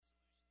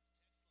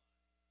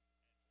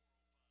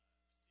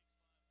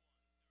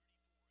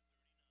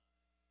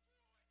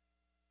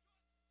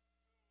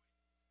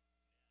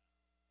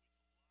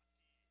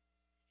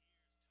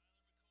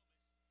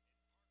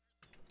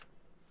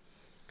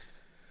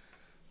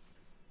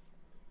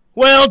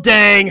Well,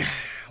 dang.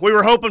 We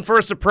were hoping for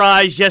a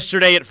surprise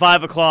yesterday at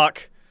 5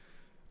 o'clock.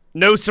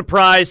 No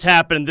surprise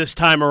happened this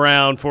time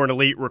around for an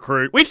elite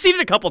recruit. We've seen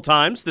it a couple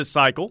times this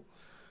cycle.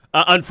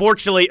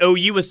 Unfortunately,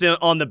 OU was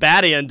on the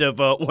bad end of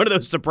one of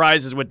those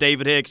surprises with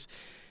David Hicks.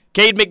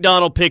 Cade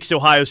McDonald picks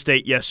Ohio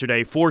State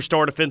yesterday,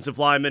 4-star defensive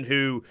lineman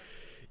who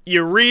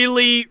you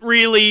really,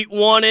 really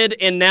wanted.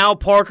 And now,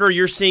 Parker,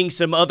 you're seeing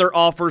some other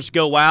offers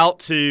go out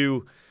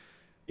to,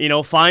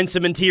 find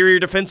some interior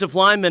defensive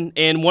linemen.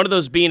 And one of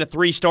those being a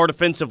 3-star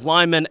defensive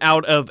lineman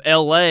out of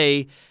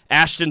L.A.,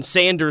 Ashton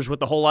Sanders,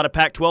 with a whole lot of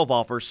Pac-12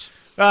 offers.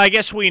 I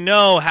guess we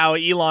know how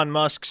Elon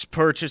Musk's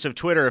purchase of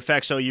Twitter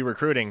affects OU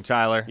recruiting,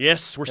 Tyler.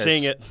 Yes, we're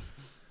seeing it.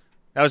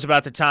 That was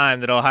about the time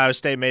that Ohio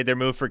State made their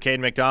move for Cade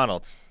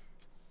McDonald.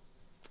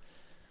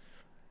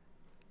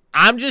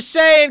 I'm just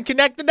saying,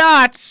 connect the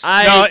dots.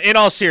 No, in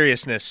all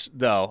seriousness,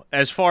 though,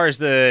 as far as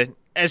the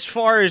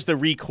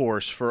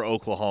recourse for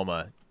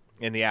Oklahoma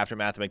in the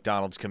aftermath of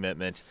McDonald's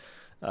commitment,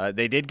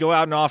 they did go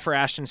out and offer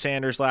Ashton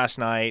Sanders last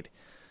night.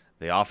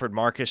 They offered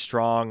Marcus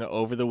Strong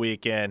over the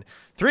weekend.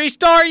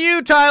 3-star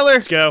U, Tyler.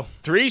 Let's go.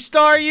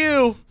 3-star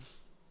U.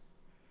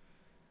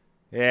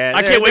 Yeah,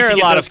 I can't wait to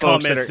get those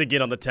comments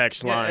again on the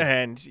text line.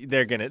 And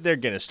they're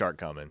gonna start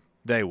coming.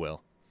 They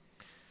will.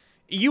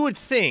 You would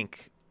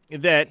think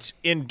that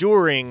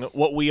enduring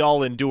what we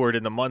all endured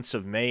in the months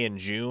of May and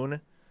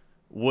June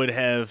would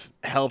have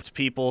helped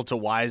people to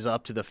wise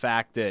up to the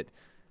fact that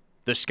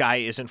the sky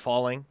isn't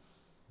falling,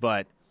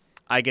 but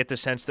I get the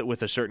sense that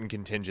with a certain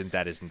contingent,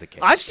 that isn't the case.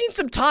 I've seen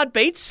some Todd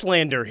Bates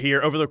slander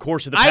here over the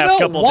course of the past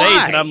couple of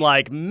days, and I'm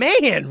like,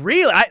 man,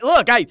 really?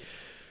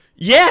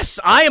 Yes,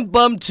 I am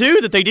bummed,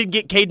 too, that they didn't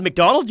get Cade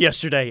McDonald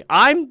yesterday.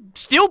 I'm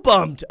still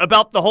bummed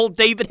about the whole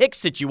David Hicks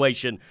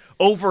situation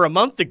over a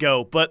month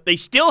ago, but they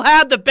still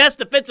had the best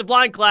defensive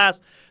line class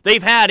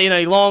they've had in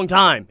a long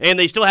time, and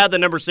they still have the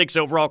number 6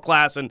 overall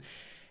class, and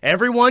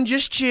everyone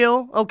just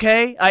chill,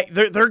 okay?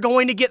 They're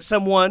going to get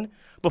someone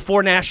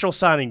before National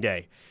Signing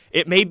Day.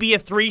 It may be a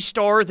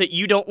 3-star that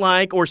you don't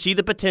like or see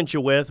the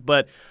potential with,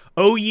 but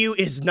OU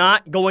is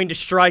not going to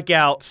strike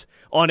out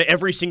on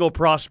every single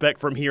prospect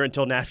from here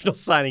until National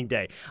Signing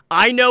Day.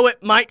 I know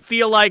it might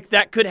feel like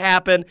that could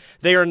happen.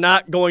 They are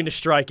not going to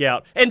strike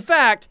out. In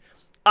fact,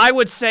 I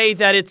would say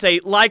that it's a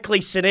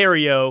likely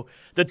scenario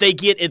that they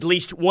get at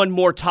least one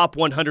more top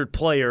 100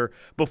 player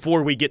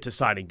before we get to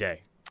signing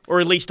day,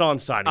 or at least on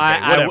signing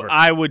day, whatever.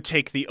 I would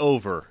take the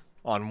over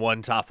on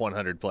one top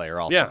 100 player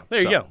also. Yeah,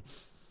 there you go.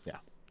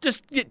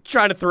 Just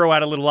trying to throw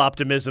out a little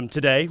optimism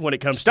today when it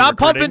comes to Stop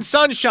recruiting. pumping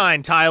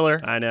sunshine, Tyler.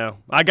 I know.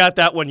 I got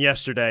that one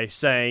yesterday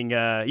saying,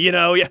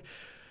 OU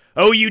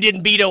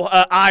didn't beat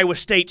Iowa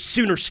State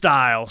Sooner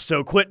style,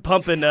 so quit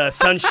pumping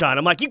sunshine.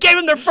 I'm like, you gave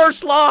them their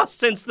first loss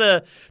since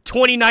the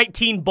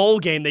 2019 bowl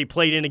game they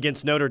played in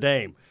against Notre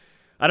Dame.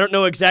 I don't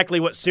know exactly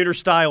what Sooner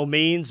style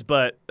means,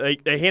 but they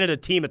handed a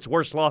team its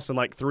worst loss in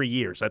like 3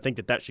 years. I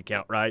think that should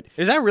count, right?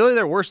 Is that really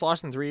their worst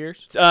loss in 3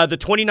 years? The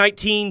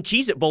 2019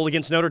 Cheez-It Bowl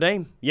against Notre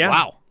Dame. Yeah.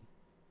 Wow.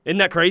 Isn't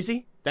that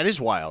crazy? That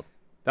is wild.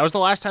 That was the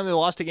last time they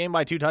lost a game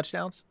by 2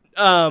 touchdowns?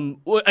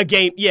 A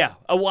game, yeah.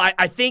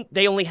 I think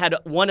they only had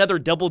one other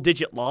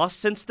double-digit loss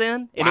since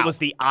then, and It was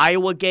the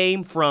Iowa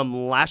game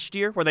from last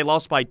year where they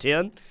lost by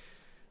 10.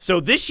 So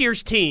this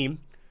year's team,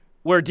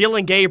 where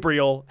Dylan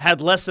Gabriel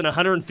had less than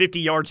 150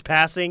 yards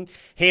passing,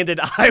 handed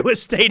Iowa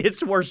State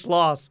its worst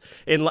loss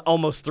in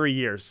almost 3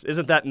 years.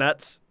 Isn't that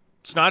nuts?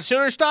 It's not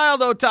Sooner style,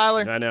 though,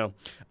 Tyler. I know.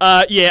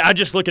 I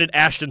just looked at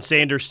Ashton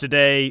Sanders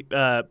today.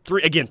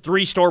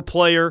 3-star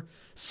player,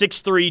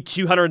 6'3",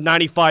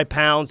 295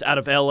 pounds out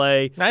of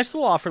L.A. Nice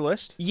little offer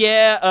list.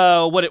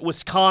 Yeah,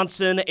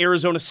 Wisconsin,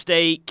 Arizona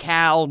State,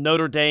 Cal,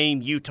 Notre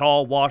Dame,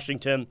 Utah,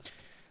 Washington.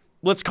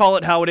 Let's call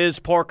it how it is,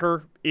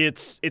 Parker.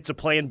 It's a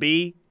plan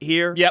B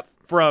here. Yep.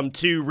 From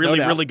 2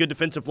 really good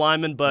defensive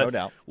linemen, but no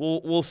doubt.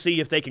 We'll see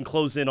if they can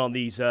close in on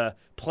these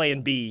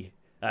plan B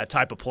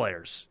type of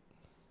players.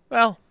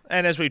 Well,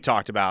 and as we've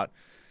talked about,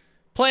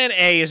 plan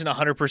A isn't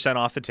 100%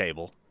 off the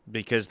table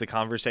because the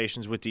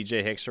conversations with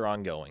DJ Hicks are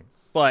ongoing.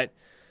 But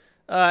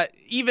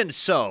even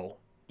so,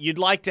 you'd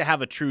like to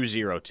have a true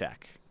zero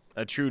tech,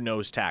 a true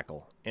nose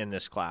tackle in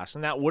this class,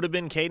 and that would have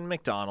been Caden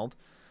McDonald.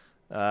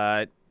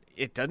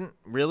 It doesn't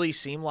really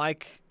seem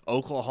like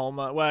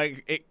Oklahoma – well,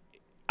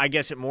 I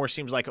guess it more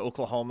seems like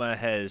Oklahoma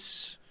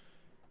has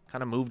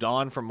kind of moved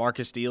on from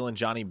Marcus Deal and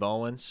Johnny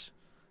Bowens.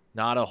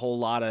 Not a whole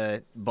lot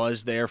of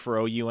buzz there for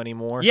OU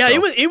anymore. Yeah,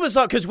 it was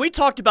because we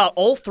talked about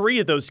all 3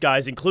 of those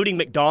guys, including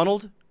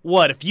McDonald,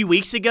 a few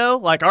weeks ago?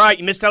 Like, all right,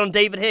 you missed out on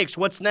David Hicks.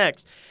 What's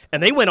next?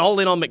 And they went all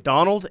in on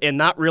McDonald and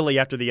not really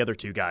after the other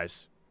 2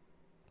 guys,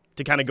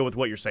 to kind of go with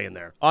what you're saying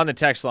there. On the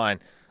text line,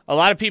 a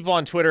lot of people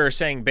on Twitter are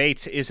saying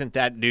Bates isn't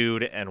that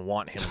dude and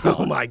want him gone.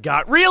 Oh, my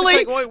God.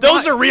 Really?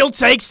 Those are real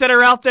takes that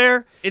are out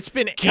there? It's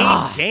been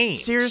 8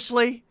 games.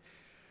 Seriously?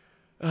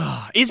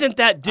 Isn't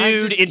that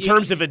dude, in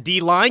terms of a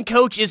D-line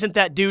coach, isn't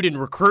that dude in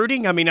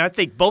recruiting? I mean, I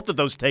think both of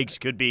those takes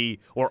could be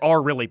or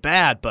are really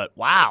bad, but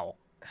wow.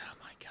 Oh,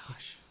 my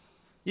gosh.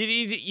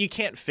 You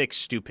can't fix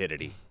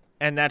stupidity,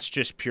 and that's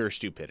just pure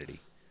stupidity.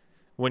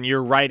 when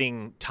you're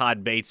writing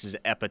Todd Bates'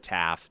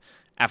 epitaph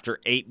after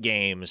 8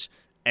 games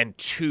and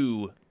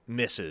 2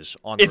 misses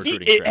on the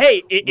recruiting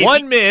trail.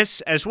 One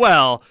miss as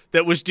well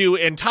that was due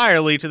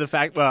entirely to the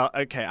fact, well,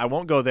 okay, I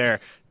won't go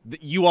there.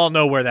 You all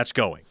know where that's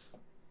going.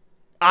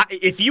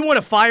 If you want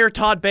to fire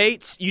Todd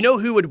Bates, you know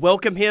who would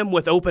welcome him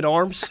with open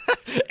arms?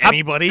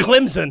 Anybody?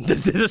 Clemson,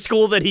 the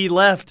school that he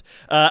left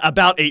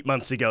about 8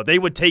 months ago. They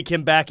would take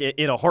him back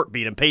in a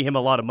heartbeat and pay him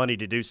a lot of money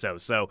to do so.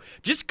 So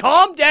just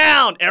calm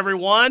down,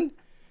 everyone.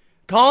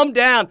 Calm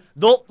down.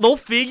 They'll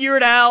figure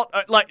it out.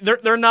 Like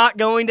they're not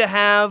going to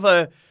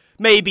have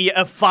maybe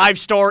a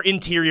 5-star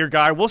interior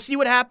guy. We'll see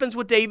what happens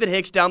with David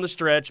Hicks down the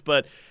stretch,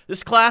 but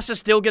this class is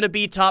still going to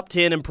be top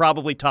 10 and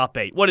probably top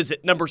 8. What is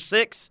it, number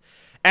 6?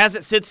 As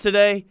it sits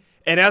today,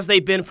 and as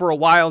they've been for a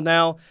while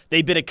now,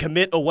 they've been a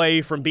commit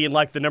away from being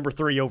like the number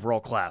 3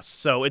 overall class.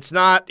 So it's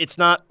not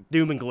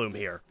doom and gloom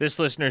here. This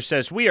listener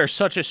says, we are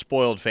such a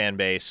spoiled fan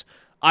base.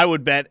 I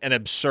would bet an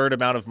absurd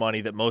amount of money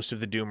that most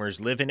of the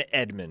Doomers live in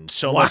Edmond.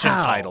 So much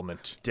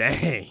entitlement.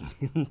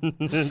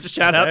 Dang.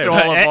 Shout out to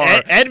all of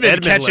our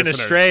Edmond catching listeners.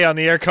 a stray on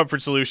the Air Comfort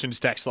Solutions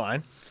text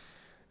line.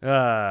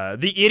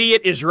 The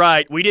idiot is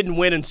right. We didn't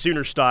win in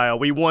Sooner style.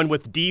 We won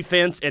with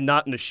defense and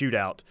not in a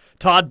shootout.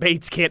 Todd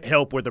Bates can't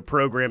help where the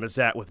program is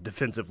at with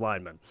defensive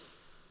linemen.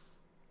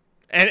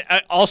 And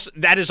also,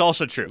 that is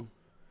also true.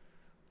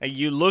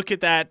 You look at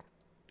that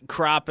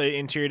crop of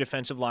interior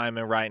defensive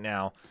linemen right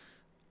now.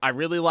 I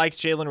really like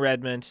Jalen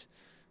Redmond.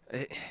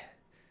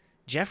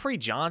 Jeffrey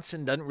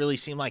Johnson doesn't really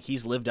seem like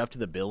he's lived up to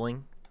the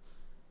billing,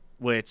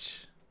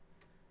 which,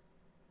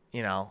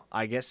 you know,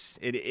 I guess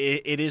it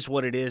is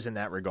what it is in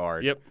that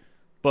regard. Yep.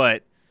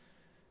 But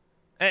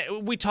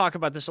we talk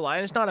about this a lot,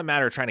 and it's not a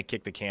matter of trying to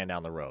kick the can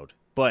down the road.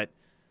 But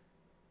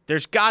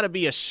there's got to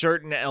be a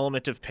certain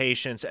element of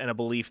patience and a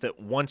belief that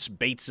once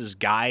Bates's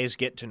guys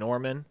get to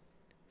Norman,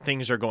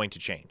 things are going to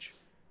change.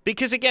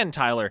 Because, again,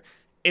 Tyler,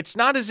 it's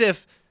not as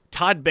if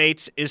Todd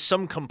Bates is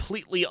some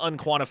completely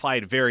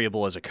unquantified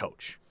variable as a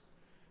coach.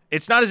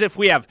 It's not as if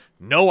we have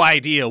no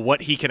idea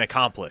what he can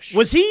accomplish.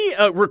 Was he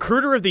a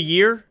recruiter of the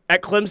year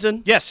at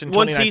Clemson? Yes, in 2019.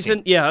 One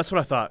season? Yeah, that's what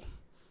I thought.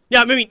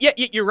 Yeah, I mean, yeah,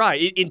 you're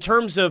right. In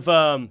terms of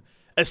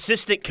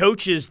assistant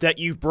coaches that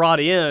you've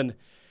brought in,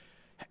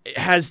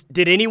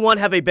 did anyone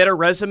have a better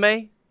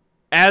resume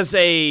as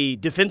a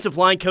defensive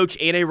line coach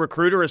and a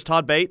recruiter as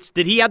Todd Bates?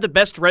 Did he have the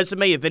best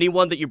resume of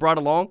anyone that you brought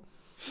along?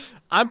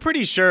 I'm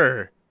pretty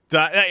sure.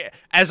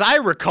 As I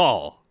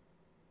recall,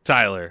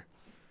 Tyler,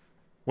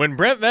 when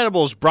Brent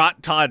Venables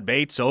brought Todd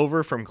Bates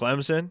over from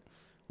Clemson,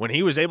 when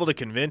he was able to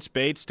convince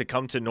Bates to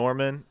come to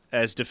Norman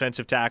as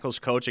defensive tackles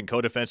coach and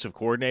co-defensive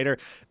coordinator,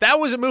 that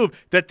was a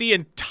move that the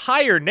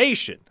entire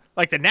nation,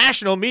 like the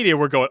national media,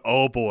 were going,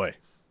 oh boy,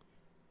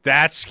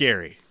 that's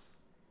scary.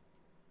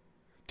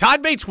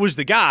 Todd Bates was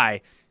the guy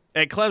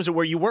at Clemson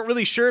where you weren't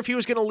really sure if he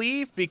was going to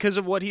leave because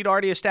of what he'd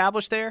already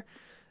established there.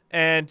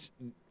 And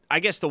I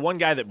guess the one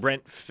guy that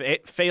Brent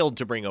failed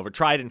to bring over,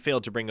 tried and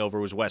failed to bring over,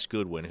 was Wes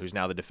Goodwin, who's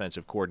now the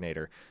defensive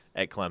coordinator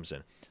at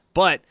Clemson.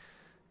 But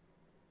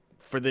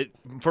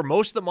for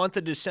most of the month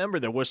of December,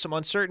 there was some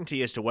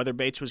uncertainty as to whether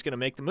Bates was going to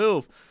make the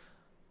move.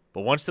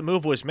 But once the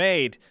move was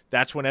made,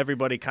 that's when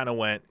everybody kind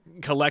of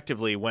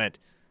collectively went,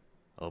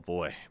 oh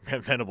boy,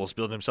 Brent Venables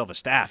building himself a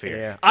staff here.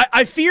 Yeah.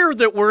 I fear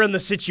that we're in the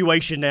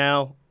situation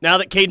now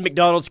that Caden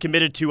McDonald's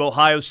committed to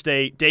Ohio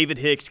State, David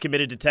Hicks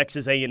committed to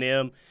Texas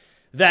A&M,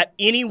 that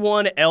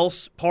anyone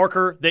else,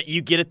 Parker, that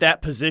you get at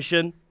that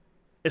position,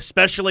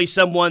 especially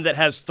someone that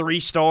has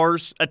 3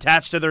 stars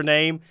attached to their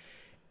name,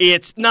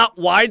 it's not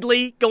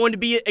widely going to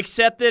be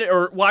accepted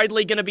or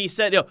widely going to be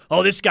said,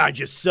 oh, this guy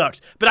just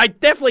sucks. But I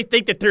definitely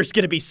think that there's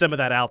going to be some of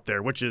that out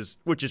there, which is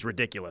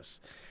ridiculous.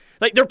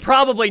 Like, they're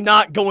probably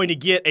not going to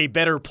get a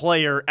better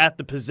player at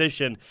the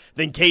position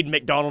than Caden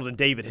McDonald and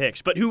David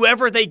Hicks. But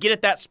whoever they get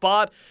at that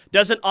spot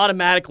doesn't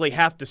automatically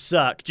have to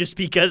suck just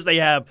because they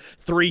have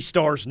 3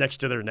 stars next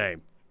to their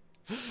name.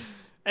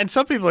 And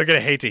some people are going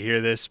to hate to hear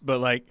this, but,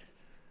 like,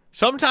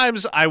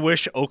 sometimes I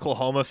wish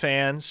Oklahoma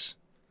fans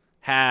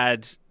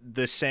had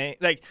the same –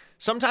 like,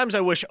 sometimes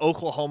I wish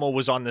Oklahoma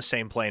was on the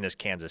same plane as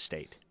Kansas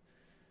State.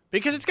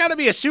 Because it's got to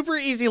be a super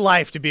easy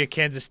life to be a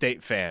Kansas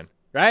State fan.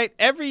 Right?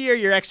 Every year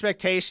your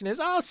expectation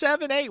is,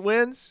 7, 8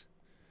 wins.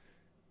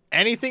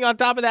 Anything on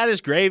top of that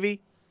is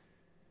gravy.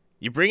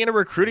 You bring in a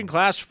recruiting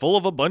class full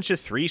of a bunch of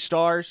 3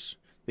 stars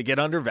that get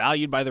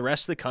undervalued by the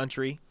rest of the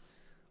country.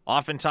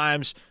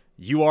 Oftentimes,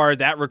 you are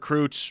that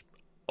recruit's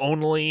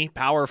only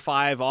Power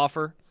 5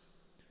 offer.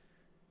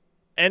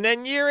 And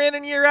then year in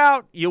and year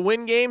out, you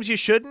win games you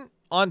shouldn't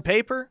on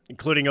paper.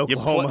 Including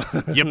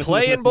Oklahoma. You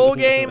play in bowl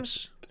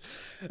games.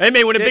 They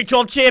may win a Big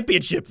 12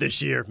 championship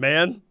this year,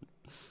 man.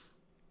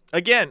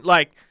 Again,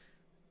 like,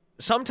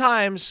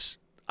 sometimes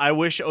I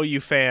wish OU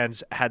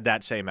fans had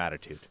that same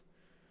attitude.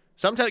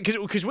 Sometimes,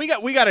 because we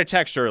got a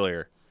text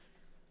earlier,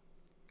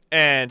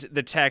 and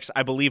the text,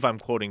 I believe I'm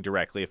quoting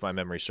directly if my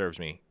memory serves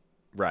me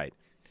right.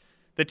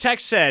 The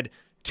text said,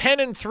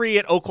 10-3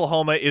 at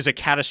Oklahoma is a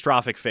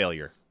catastrophic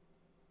failure.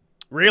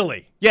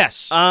 Really?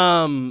 Yes.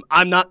 I'm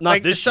not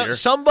like, this year.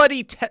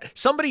 Somebody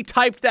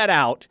typed that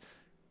out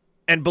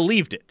and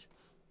believed it.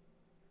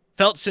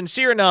 Felt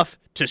sincere enough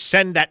to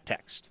send that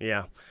text.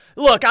 Yeah.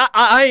 Look,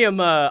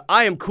 I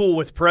am cool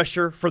with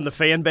pressure from the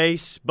fan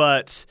base,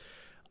 but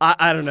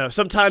I don't know.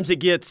 Sometimes it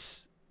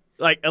gets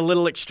like a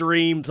little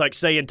extreme. It's like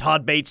saying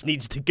Todd Bates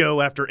needs to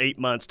go after 8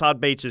 months.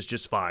 Todd Bates is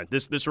just fine.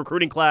 This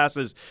recruiting class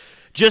is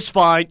just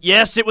fine.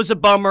 Yes, it was a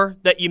bummer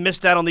that you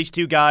missed out on these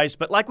two guys,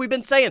 but like we've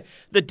been saying,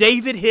 the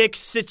David Hicks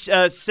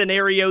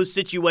scenario,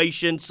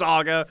 situation,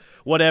 saga,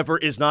 whatever,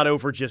 is not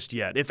over just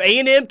yet. If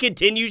A&M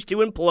continues to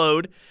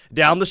implode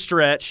down the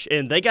stretch,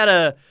 and they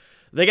got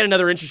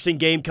another interesting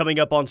game coming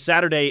up on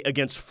Saturday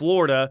against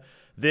Florida,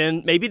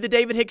 then maybe the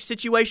David Hicks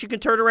situation can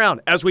turn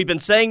around. As we've been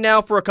saying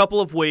now for a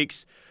couple of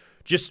weeks,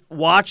 just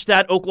watch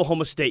that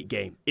Oklahoma State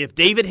game. If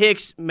David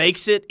Hicks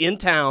makes it in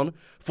town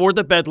for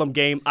the Bedlam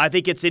game, I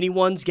think it's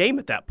anyone's game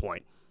at that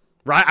point.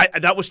 Right?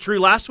 That was true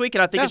last week,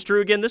 and I think it's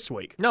true again this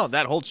week. No,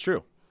 that holds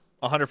true.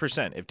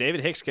 100%. If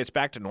David Hicks gets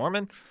back to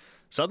Norman,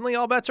 suddenly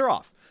all bets are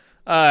off.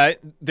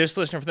 This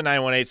listener for the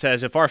 918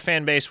 says, if our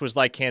fan base was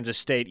like Kansas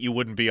State, you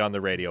wouldn't be on the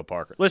radio,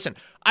 Parker. Listen,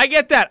 I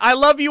get that. I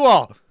love you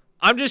all.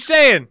 I'm just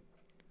saying,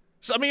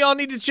 some of y'all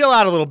need to chill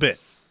out a little bit.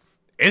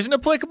 Isn't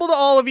applicable to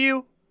all of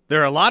you.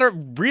 There are a lot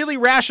of really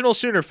rational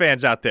Sooner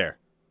fans out there.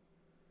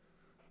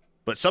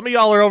 But some of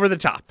y'all are over the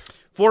top.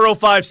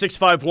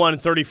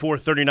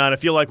 405-651-3439. I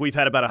feel like we've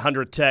had about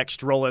 100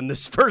 texts roll in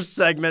this first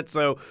segment,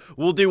 so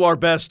we'll do our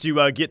best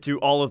to get to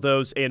all of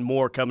those and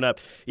more coming up.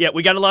 Yeah,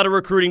 we got a lot of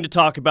recruiting to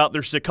talk about.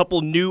 There's a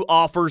couple new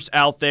offers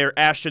out there.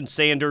 Ashton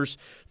Sanders,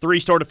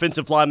 3-star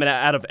defensive lineman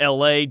out of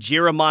L.A.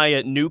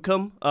 Jeremiah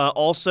Newcomb,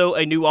 also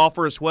a new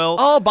offer as well.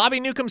 Oh, Bobby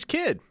Newcomb's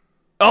kid.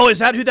 Oh, is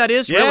that who that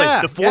is? Yeah,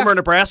 really? The former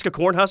Nebraska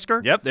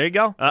Cornhusker? Yep, there you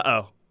go.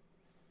 Uh-oh.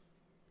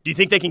 Do you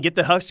think they can get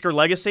the Husker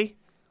legacy?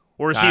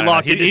 Or is he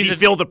locked in? Does he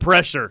feel the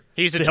pressure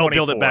he's to help 24.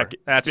 build it back?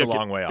 That's a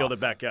long way off. Build it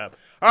back up.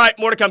 All right,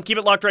 more to come. Keep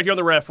it locked right here on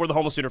the Ref. We're the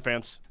home of Sooner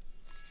fans.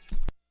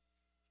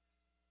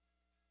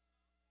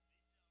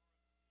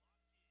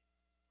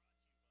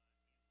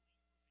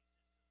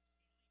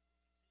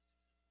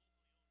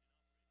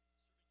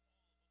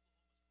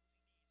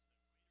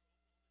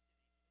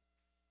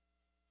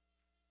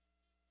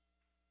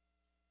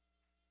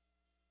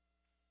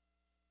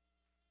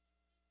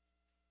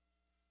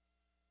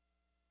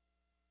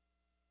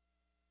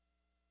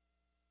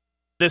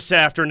 This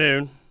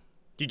afternoon.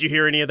 Did you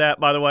hear any of that,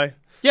 by the way?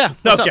 Yeah.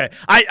 Okay.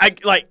 I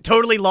like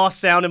totally lost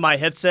sound in my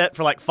headset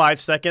for like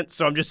 5 seconds,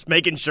 so I'm just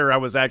making sure I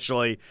was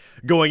actually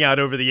going out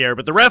over the air.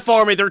 But the Ref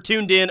Army, they're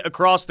tuned in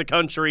across the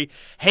country.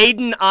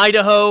 Hayden,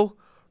 Idaho,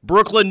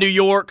 Brooklyn, New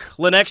York,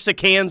 Lenexa,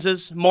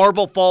 Kansas,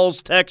 Marble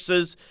Falls,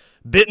 Texas,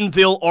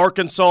 Bentonville,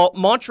 Arkansas,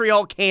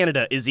 Montreal,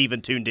 Canada is even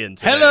tuned in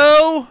today.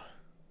 Hello.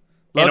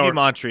 Love you,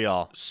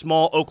 Montreal.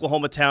 Small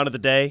Oklahoma town of the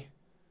day,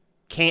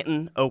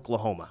 Canton,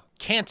 Oklahoma.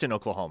 Canton,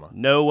 Oklahoma.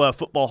 No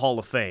Football Hall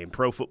of Fame,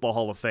 Pro Football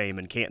Hall of Fame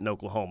in Canton,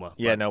 Oklahoma.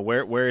 Yeah, no,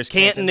 where is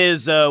Canton? Canton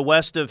is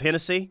west of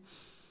Hennessy.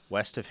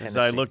 West of Hennessy.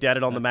 As I looked at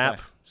it on the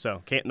map.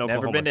 So, Canton,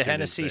 Oklahoma. Never been to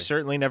Hennessy,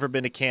 certainly never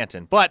been to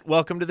Canton. But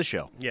welcome to the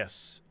show.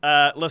 Yes.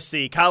 Let's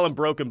see. Colin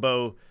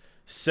Brokenbow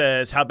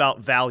says, how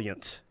about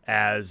Valiant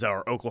as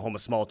our Oklahoma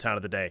small town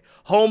of the day?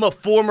 Home of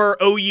former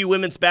OU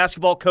women's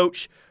basketball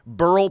coach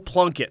Burl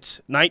Plunkett,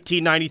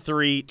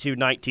 1993 to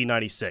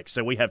 1996.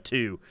 So we have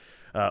two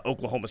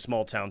Oklahoma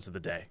small towns of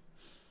the day.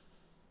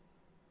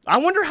 I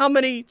wonder how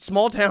many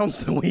small towns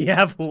do we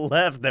have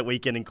left that we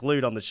can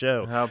include on the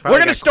show. We're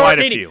going to start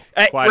needing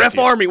Ref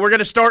Army. We're going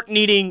to start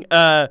needing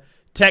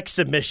text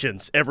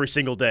submissions every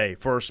single day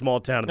for a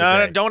small town of the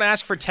day. No, don't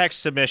ask for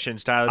text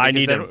submissions, Tyler. I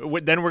need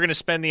then we're going to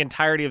spend the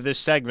entirety of this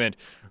segment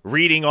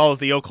reading all of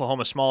the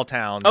Oklahoma small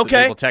towns that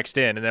people text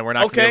in, and then we're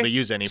not going to be able to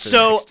use any for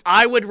the next.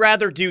 I would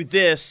rather do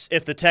this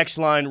if the text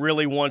line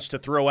really wants to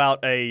throw out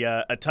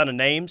a ton of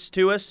names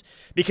to us,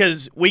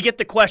 because we get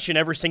the question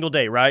every single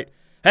day, right?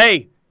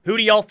 Hey, who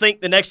do y'all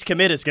think the next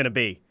commit is going to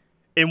be?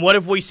 And what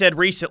have we said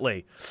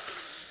recently?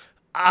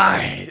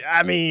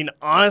 I mean,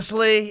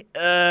 honestly,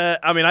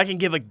 I can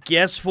give a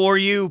guess for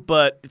you,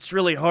 but it's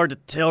really hard to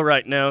tell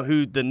right now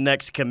who the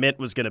next commit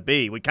was going to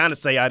be. We kind of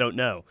say, I don't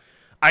know.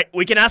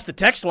 We can ask the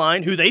text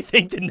line who they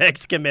think the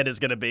next commit is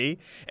going to be,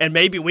 and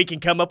maybe we can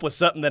come up with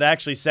something that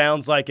actually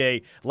sounds like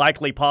a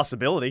likely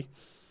possibility.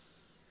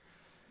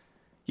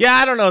 Yeah,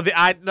 I don't know.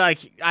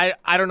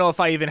 I don't know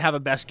if I even have a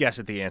best guess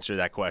at the answer to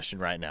that question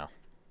right now.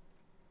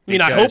 I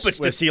mean, I hope it's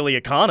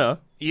Cecilia Kana.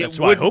 That's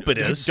what I hope it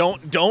is.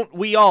 Don't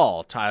we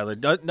all, Tyler?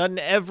 Doesn't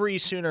every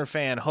Sooner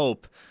fan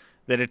hope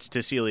that it's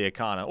Cecilia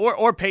Kana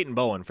or Peyton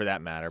Bowen for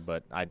that matter?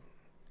 But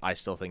I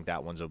still think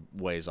that one's a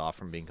ways off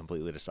from being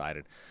completely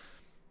decided.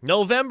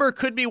 November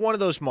could be one of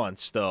those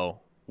months,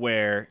 though,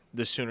 where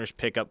the Sooners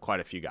pick up quite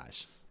a few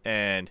guys.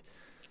 And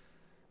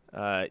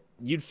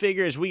you'd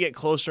figure as we get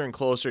closer and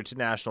closer to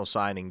National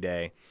Signing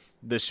Day,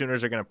 the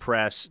Sooners are going to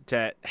press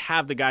to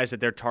have the guys that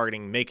they're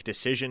targeting make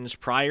decisions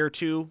prior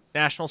to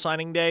National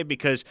Signing Day,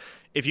 because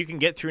if you can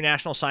get through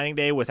National Signing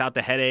Day without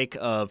the headache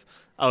of,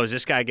 oh, is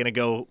this guy going to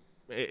go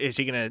 – is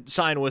he going to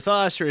sign with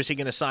us or is he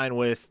going to sign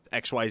with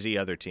XYZ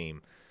other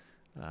team?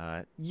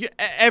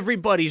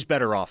 Everybody's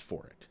better off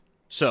for it.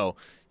 So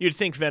you'd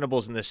think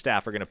Venables and this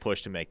staff are going to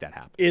push to make that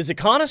happen. Is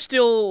Akana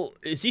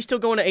is he still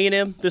going to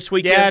A&M this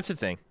weekend? Yeah, that's a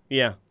thing.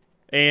 Yeah.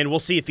 And we'll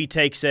see if he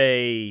takes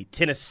a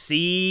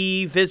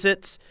Tennessee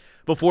visit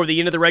before the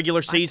end of the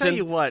regular season. I'll tell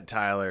you what,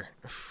 Tyler.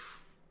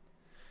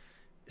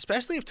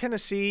 Especially if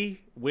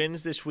Tennessee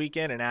wins this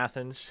weekend in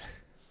Athens,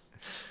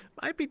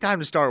 might be time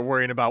to start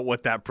worrying about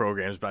what that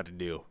program's about to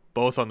do,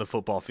 both on the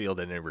football field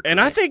and in recruiting.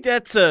 And I think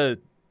that's a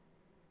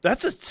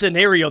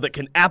scenario that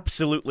can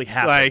absolutely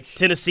happen. Like,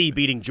 Tennessee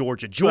beating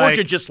Georgia.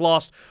 Georgia just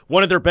lost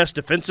one of their best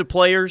defensive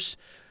players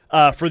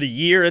for the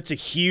year. It's a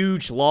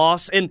huge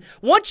loss. And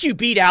once you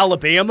beat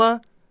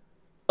Alabama,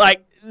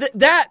 like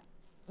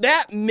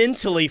that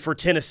mentally for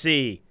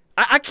Tennessee,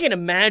 I can't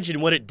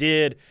imagine what it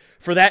did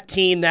for that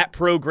team, that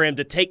program,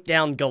 to take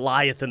down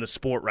Goliath in the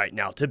sport right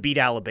now, to beat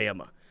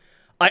Alabama.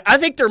 I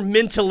think they're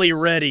mentally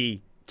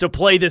ready to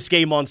play this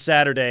game on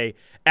Saturday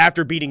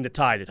after beating the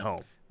Tide at home.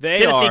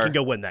 Tennessee can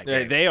go win that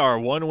game. They are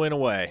one win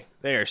away.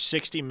 They are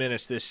 60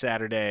 minutes this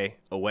Saturday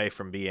away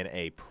from being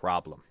a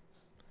problem,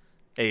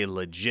 a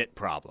legit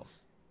problem,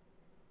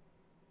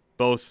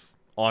 both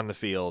on the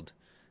field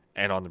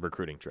and on the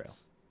recruiting trail.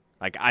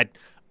 Like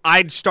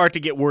I'd start to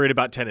get worried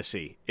about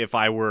Tennessee if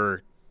I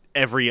were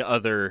every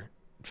other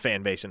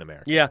fan base in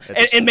America. Yeah,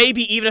 and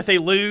maybe even if they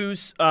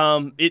lose,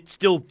 it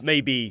still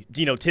may be,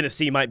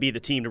 Tennessee might be the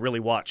team to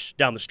really watch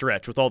down the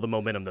stretch with all the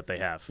momentum that they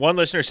have. One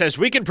listener says,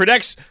 we can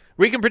predict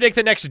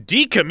the next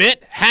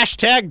decommit,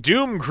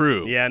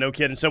 #DoomCrew. Yeah, no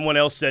kidding. Someone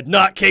else said,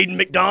 not Caden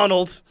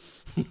McDonald.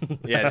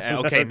 Yeah,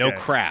 okay, no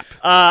crap.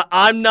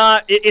 I'm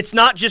not, it's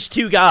not just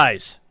two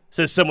guys,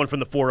 says someone from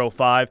the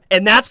 405,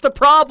 and that's the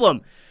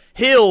problem.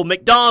 Hill,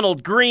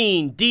 McDonald,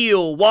 Green,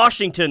 Deal,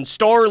 Washington,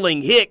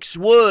 Starling, Hicks,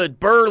 Wood,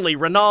 Burley,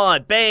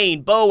 Renaud,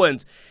 Bain,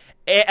 Bowens.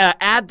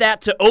 Add that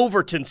to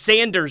Overton,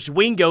 Sanders,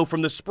 Wingo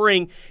from the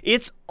spring.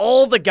 It's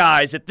all the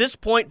guys. At this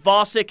point,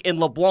 Vosick and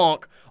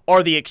LeBlanc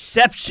are the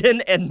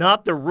exception and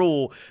not the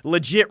rule.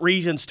 Legit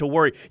reasons to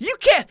worry. You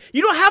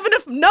don't have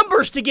enough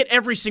numbers to get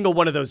every single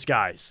one of those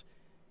guys.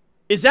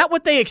 Is that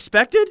what they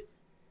expected?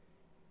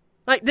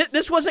 Like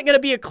this wasn't going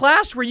to be a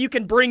class where you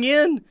can bring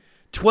in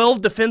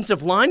 12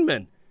 defensive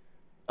linemen.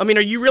 I mean,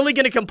 are you really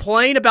going to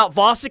complain about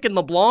Vosick and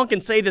LeBlanc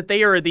and say that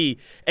they are the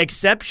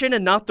exception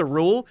and not the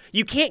rule?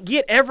 You can't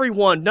get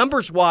everyone,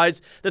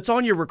 numbers-wise, that's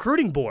on your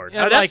recruiting board.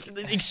 Yeah, that's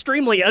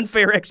extremely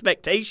unfair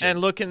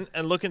expectations.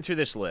 And looking through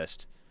this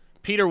list,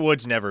 Peter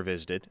Woods never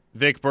visited.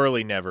 Vic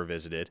Burley never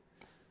visited.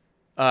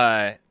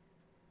 Stephylan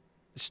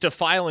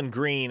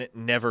Green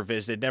never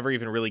visited, never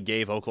even really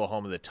gave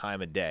Oklahoma the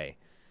time of day.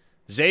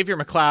 Xavier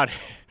McLeod,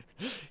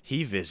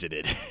 he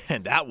visited,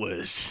 and that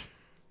was...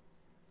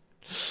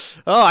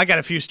 Oh, I got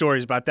a few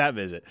stories about that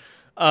visit.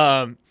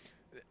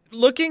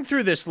 Looking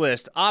through this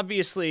list,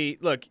 obviously,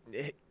 look,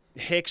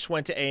 Hicks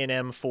went to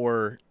A&M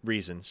for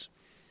reasons.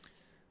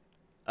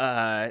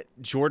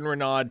 Jordan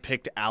Renaud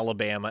picked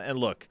Alabama. And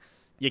look,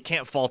 you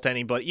can't fault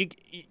anybody.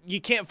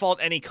 You can't fault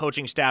any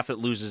coaching staff that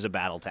loses a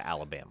battle to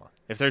Alabama.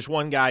 If there's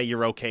one guy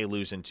you're okay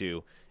losing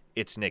to,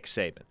 it's Nick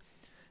Saban.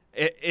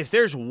 If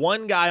there's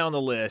one guy on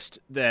the list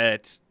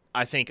that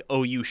I think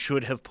OU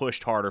should have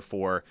pushed harder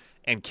for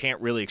and can't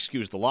really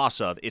excuse the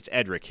loss of, it's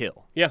Edric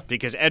Hill. Yeah.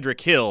 Because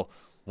Edric Hill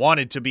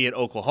wanted to be at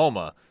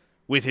Oklahoma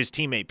with his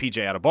teammate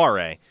P.J.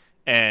 Adebawore,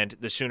 and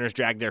the Sooners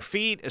dragged their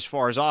feet as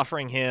far as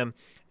offering him,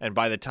 and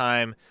by the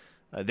time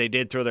they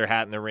did throw their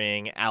hat in the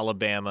ring,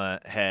 Alabama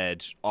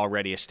had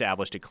already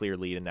established a clear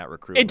lead in that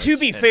recruitment. And to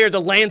be fair,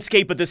 the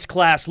landscape of this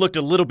class looked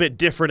a little bit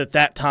different at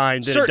that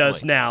time than it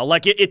does now.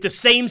 Like, if the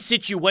same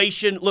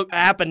situation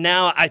happened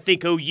now, I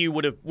think OU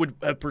would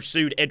have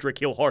pursued Edric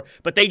Hill hard.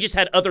 But they just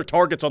had other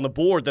targets on the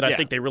board that I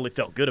think they really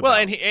felt good about. Well,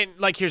 and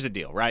here's the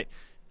deal, right?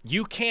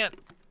 You can't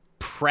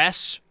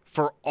press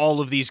for all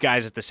of these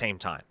guys at the same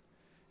time.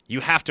 You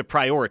have to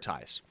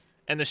prioritize.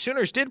 And the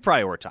Sooners did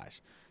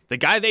prioritize. The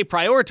guy they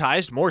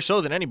prioritized more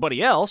so than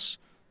anybody else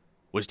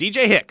was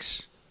DJ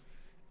Hicks.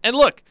 And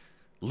look,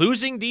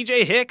 losing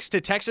DJ Hicks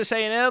to Texas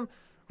A&M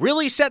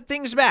really set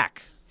things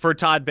back for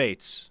Todd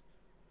Bates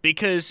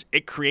because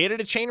it created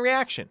a chain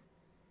reaction.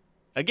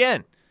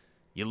 Again,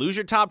 you lose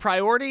your top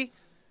priority,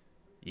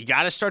 you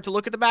got to start to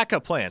look at the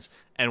backup plans.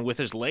 And with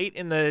as late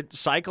in the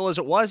cycle as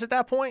it was at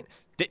that point,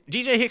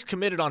 DJ Hicks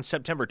committed on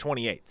September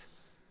 28th.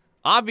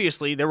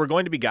 Obviously, there were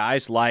going to be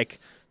guys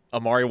like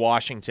Amari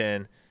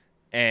Washington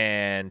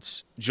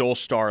and Joel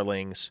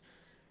Starlings,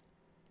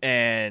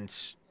 and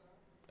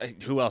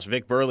who else?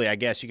 Vic Burley, I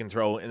guess you can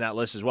throw in that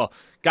list as well.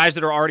 Guys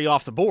that are already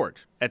off the board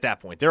at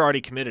that point. They're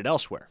already committed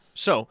elsewhere.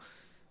 So,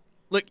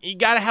 look, you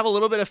got to have a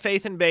little bit of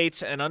faith in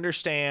Bates and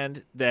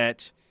understand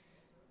that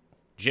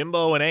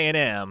Jimbo and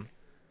A&M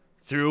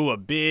threw a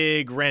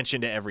big wrench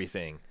into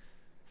everything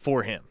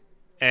for him.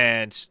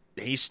 And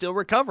he's still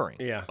recovering.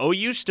 Yeah.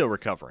 OU's still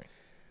recovering.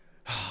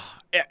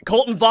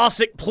 Colton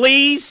Vosick,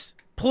 please,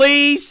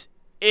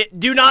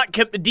 do not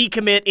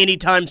decommit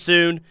anytime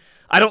soon.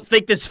 I don't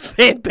think this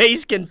fan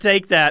base can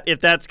take that if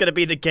that's going to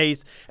be the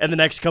case in the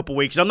next couple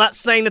weeks. I'm not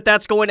saying that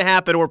that's going to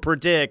happen or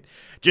predict.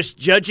 Just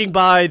judging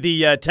by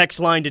the text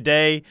line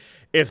today,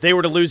 if they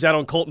were to lose out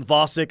on Colton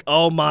Vasek,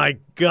 oh my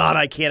God,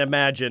 I can't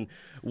imagine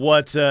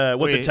what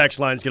the text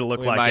line is going to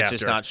look like might after.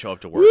 Just not show up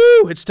to work.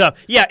 Woo, it's tough.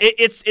 Yeah,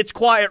 it's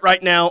quiet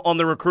right now on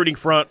the recruiting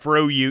front for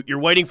OU. You're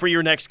waiting for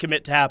your next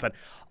commit to happen.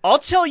 I'll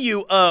tell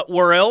you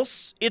where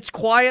else it's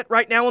quiet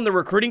right now on the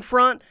recruiting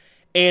front,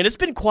 and it's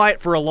been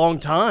quiet for a long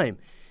time.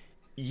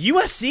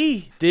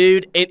 USC,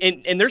 dude,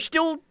 and they're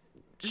still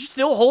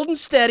holding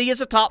steady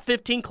as a top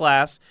 15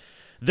 class.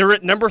 They're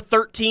at number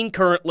 13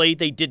 currently.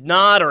 They did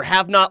not or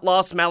have not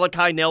lost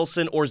Malachi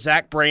Nelson or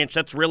Zach Branch.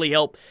 That's really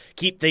helped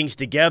keep things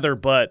together.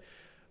 But,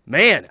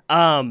 man,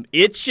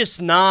 it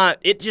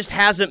just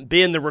hasn't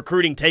been the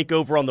recruiting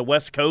takeover on the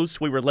West Coast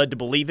we were led to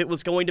believe it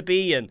was going to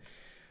be. And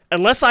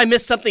unless I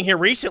missed something here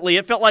recently,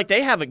 it felt like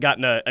they haven't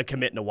gotten a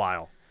commit in a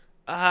while.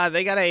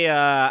 They got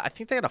I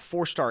think they got a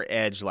 4-star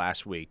edge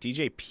last week.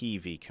 DJ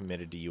Peavy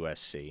committed to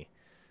USC.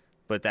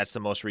 But that's the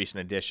most recent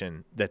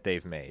addition that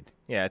they've made.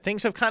 Yeah,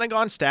 things have kind of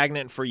gone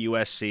stagnant for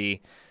USC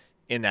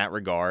in that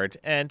regard,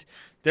 and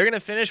they're going to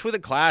finish with a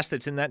class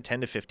that's in that 10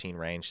 to 15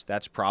 range.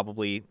 That's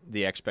probably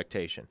the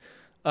expectation.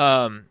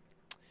 On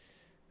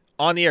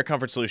the Air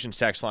Comfort Solutions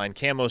text line,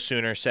 Camo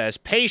Sooner says,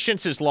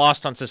 patience is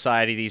lost on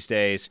society these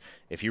days.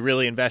 If you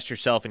really invest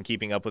yourself in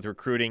keeping up with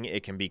recruiting,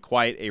 it can be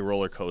quite a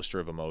roller coaster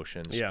of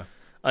emotions. Yeah.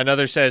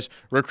 Another says,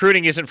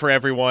 recruiting isn't for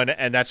everyone,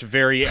 and that's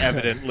very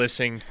evident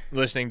listening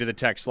to the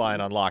text line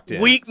on Locked In.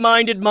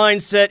 Weak-minded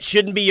mindset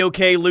shouldn't be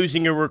okay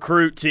losing a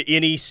recruit to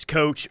any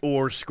coach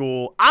or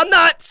school. I'm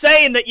not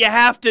saying that you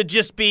have to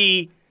just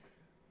be,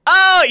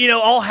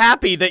 all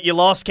happy that you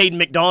lost Caden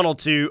McDonald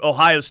to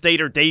Ohio State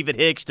or David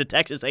Hicks to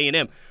Texas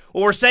A&M.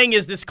 What we're saying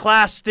is this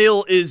class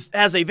still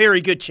has a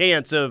very good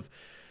chance of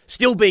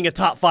still being a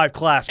top 5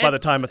 class by the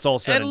time it's all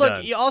said and done. And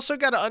look, you also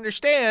got to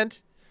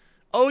understand,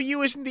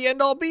 OU isn't the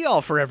end-all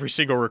be-all for every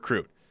single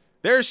recruit.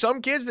 There are some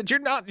kids that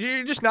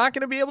you're just not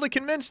going to be able to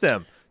convince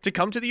them to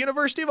come to the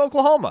University of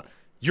Oklahoma.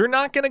 You're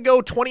not going to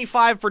go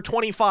 25 for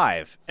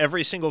 25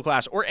 every single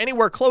class or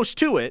anywhere close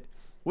to it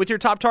with your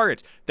top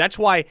targets. That's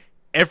why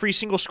every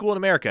single school in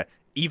America,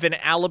 even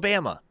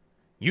Alabama,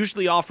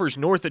 usually offers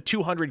north of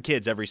 200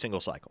 kids every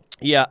single cycle.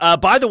 Yeah.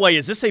 By the way,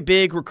 is this a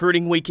big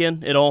recruiting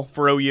weekend at all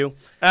for OU?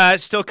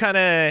 It's still kind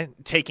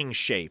of taking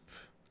shape.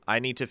 I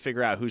need to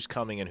figure out who's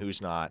coming and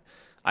who's not.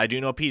 I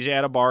do know PJ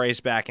Adebawore is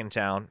back in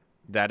town.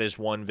 That is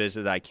one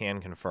visit I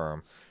can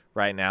confirm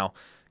right now.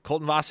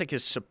 Colton Vasek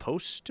is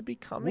supposed to be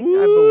coming,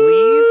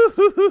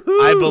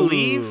 I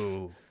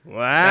believe.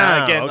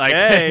 Wow. Again,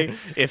 okay.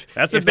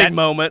 That's a big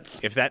moment.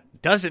 If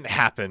that doesn't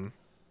happen,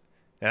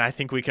 then I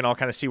think we can all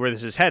kind of see where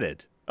this is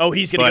headed. Oh,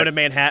 he's going to go to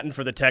Manhattan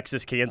for the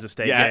Texas-Kansas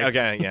State game.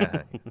 Okay,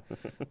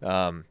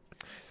 yeah.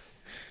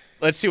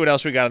 Let's see what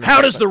else we got on the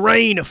How does the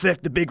rain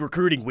affect the big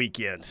recruiting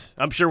weekends?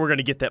 I'm sure we're going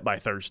to get that by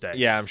Thursday.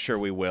 Yeah, I'm sure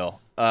we will.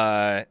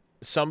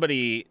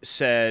 Somebody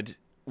said,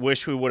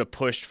 wish we would have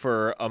pushed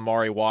for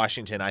Amari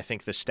Washington. I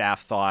think the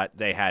staff thought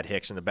they had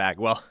Hicks in the bag.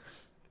 Well,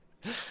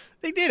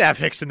 they did have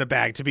Hicks in the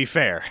bag, to be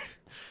fair.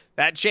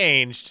 That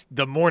changed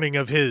the morning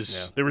of his.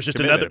 Yeah, there was just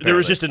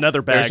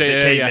another bag that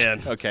came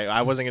in. Okay,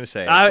 I wasn't going to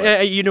say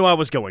it. You knew I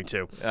was going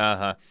to.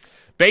 Uh-huh.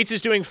 Bates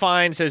is doing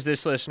fine, says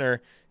this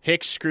listener.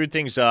 Hicks screwed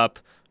things up.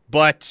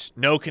 But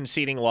no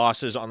conceding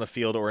losses on the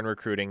field or in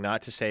recruiting,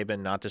 not to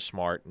Saban, not to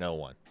Smart, no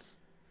one.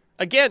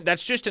 Again,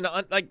 that's just an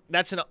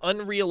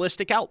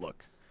unrealistic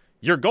outlook.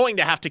 You're going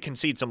to have to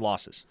concede some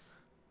losses.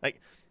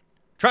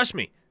 Trust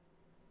me,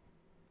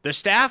 the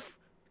staff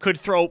could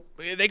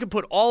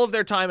put all of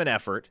their time and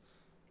effort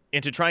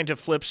into trying to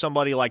flip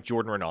somebody like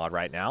Jordan Renaud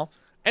right now,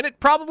 and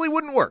it probably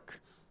wouldn't work.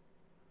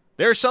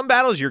 There are some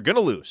battles you're going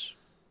to lose.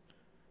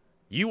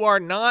 You are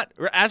not,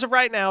 as of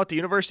right now at the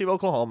University of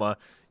Oklahoma,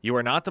 you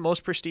are not the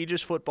most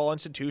prestigious football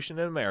institution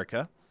in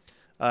America.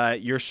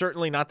 You're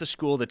certainly not the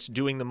school that's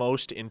doing the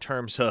most in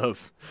terms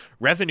of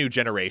revenue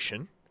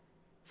generation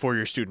for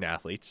your student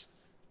athletes.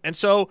 And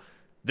so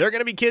there are going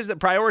to be kids that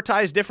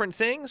prioritize different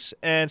things,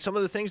 and some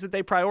of the things that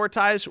they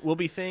prioritize will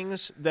be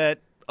things that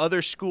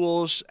other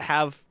schools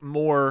have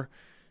more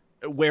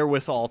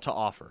wherewithal to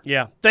offer.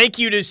 Yeah. Thank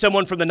you to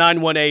someone from the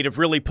 918 of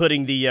really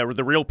putting the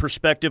real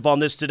perspective on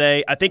this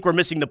today. I think we're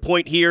missing the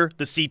point here.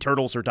 The Sea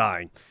Turtles are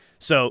dying.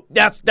 So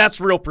that's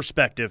real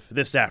perspective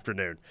this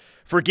afternoon.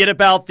 Forget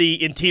about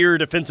the interior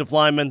defensive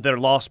linemen that are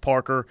lost,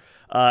 Parker.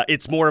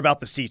 It's more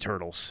about the Sea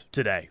Turtles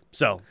today.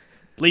 So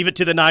leave it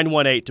to the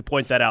 918 to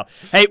point that out.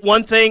 Hey,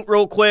 one thing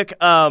real quick.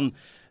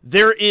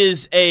 There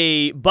is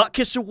a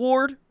Butkus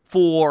Award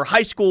for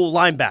high school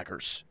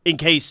linebackers, in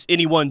case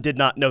anyone did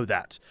not know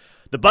that.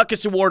 The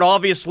Butkus Award,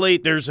 obviously,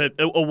 there's an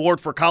award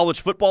for college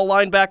football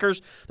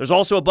linebackers. There's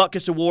also a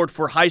Butkus Award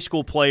for high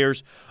school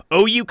players.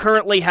 OU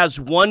currently has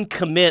one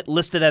commit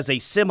listed as a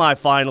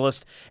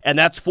semifinalist, and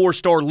that's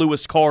 4-star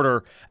Lewis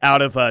Carter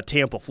out of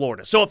Tampa,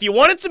 Florida. So if you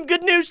wanted some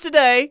good news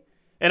today,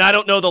 and I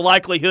don't know the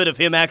likelihood of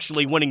him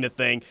actually winning the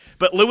thing,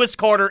 but Lewis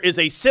Carter is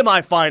a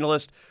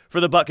semifinalist for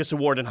the Butkus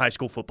Award in high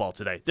school football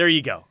today. There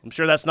you go. I'm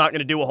sure that's not going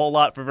to do a whole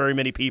lot for very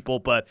many people,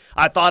 but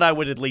I thought I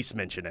would at least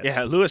mention it.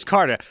 Yeah, Lewis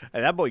Carter,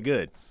 that boy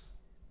good.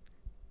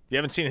 You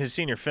haven't seen his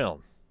senior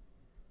film.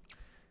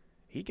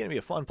 he's going to be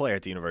a fun player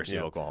at the University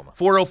of Oklahoma.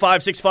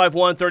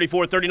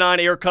 405-651-3439,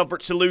 Air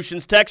Comfort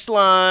Solutions text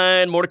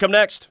line. More to come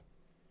next.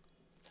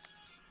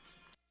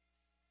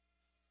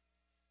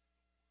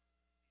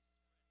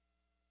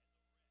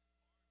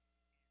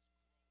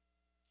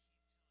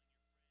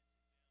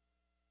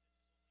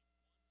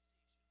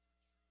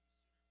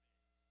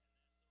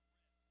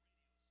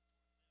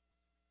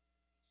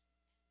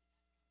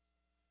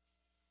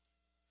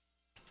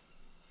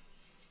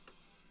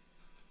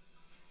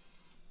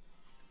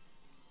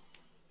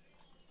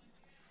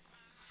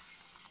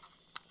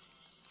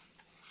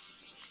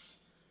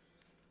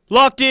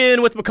 Locked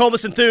in with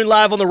McComas and Thune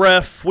live on the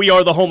ref. We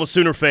are the home of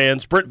Sooner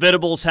fans. Brent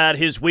Venables had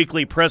his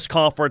weekly press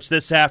conference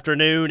this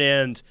afternoon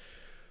and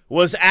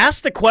was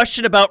asked a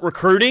question about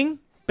recruiting.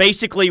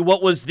 Basically,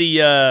 what was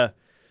the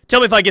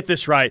tell me if I get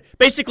this right.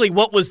 Basically,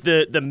 what was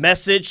the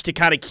message to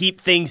kind of keep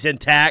things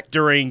intact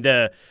during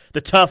the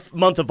tough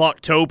month of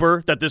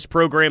October that this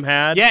program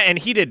had? Yeah, and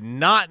he did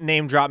not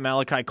name drop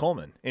Malachi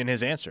Coleman in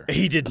his answer.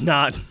 He did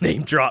not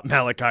name drop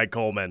Malachi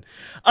Coleman.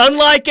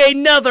 Unlike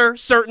another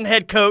certain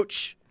head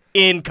coach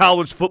in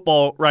college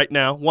football right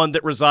now, one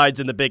that resides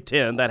in the Big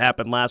Ten. That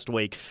happened last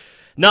week.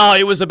 No,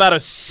 it was about a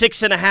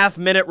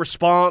 6.5-minute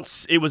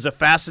response. It was a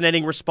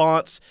fascinating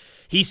response.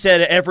 He said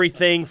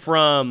everything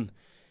from,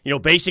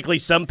 basically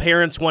some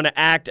parents want to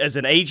act as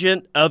an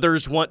agent.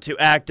 Others want to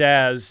act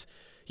as,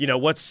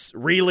 what's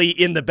really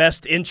in the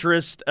best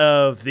interest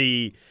of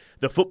the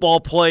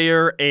football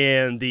player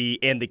and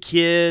the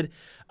kid.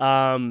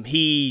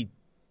 I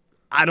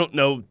don't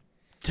know,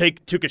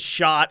 took a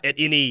shot at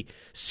any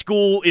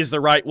school is the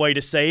right way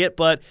to say it,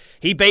 but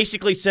he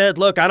basically said,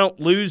 look, I don't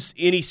lose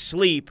any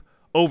sleep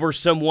over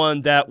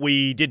someone that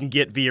we didn't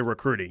get via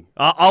recruiting.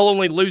 I'll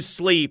only lose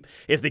sleep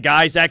if the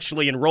guys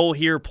actually enroll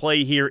here,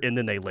 play here, and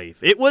then they leave.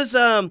 It was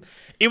a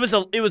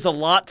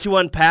lot to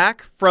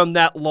unpack from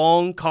that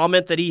long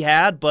comment that he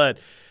had, but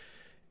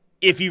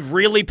if you've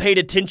really paid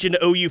attention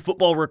to OU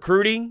football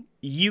recruiting,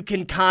 you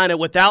can kind of,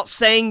 without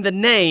saying the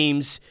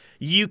names,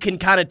 you can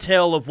kind of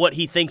tell of what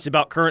he thinks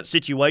about current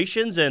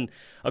situations. And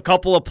a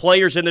couple of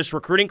players in this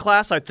recruiting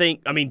class,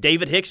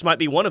 David Hicks might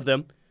be one of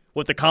them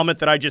with the comment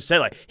that I just said.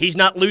 Like, he's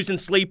not losing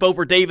sleep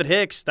over David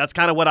Hicks. That's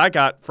kind of what I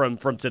got from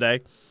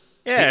today.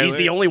 Yeah, he's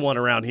the only one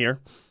around here.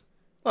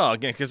 Well,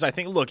 again, because I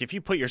think, look, if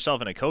you put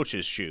yourself in a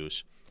coach's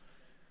shoes,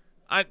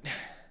 I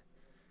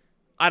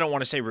don't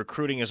want to say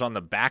recruiting is on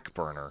the back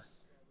burner,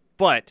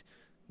 but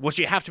what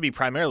you have to be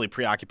primarily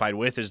preoccupied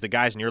with is the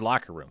guys in your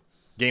locker room,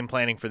 game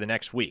planning for the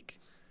next week,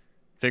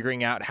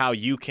 figuring out how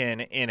you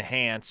can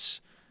enhance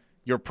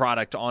your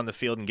product on the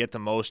field and get the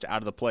most out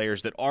of the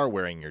players that are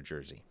wearing your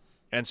jersey.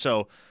 And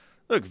so,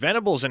 look,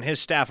 Venables and his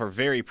staff are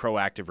very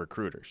proactive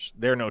recruiters.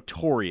 They're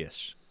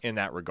notorious in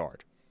that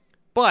regard.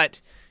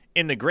 But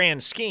in the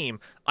grand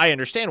scheme, I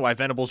understand why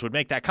Venables would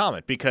make that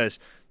comment, because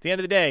at the end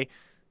of the day,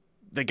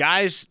 the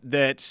guys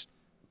that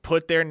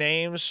put their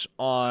names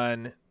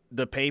on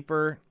the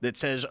paper that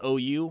says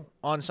OU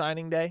on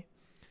signing day,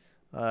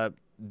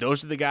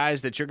 those are the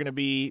guys that you're going to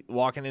be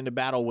walking into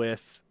battle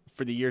with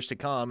for the years to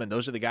come, and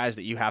those are the guys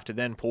that you have to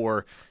then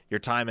pour your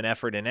time and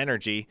effort and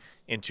energy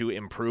into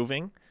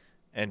improving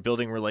and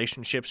building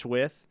relationships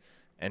with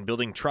and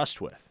building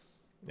trust with.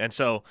 And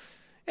so,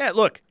 yeah,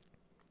 look,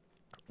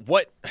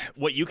 what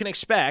you can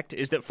expect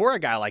is that for a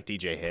guy like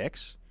DJ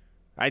Hicks,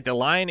 right, the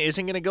line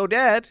isn't going to go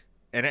dead,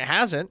 and it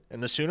hasn't,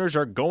 and the Sooners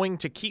are going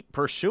to keep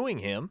pursuing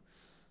him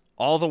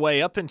all the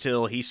way up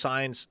until he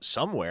signs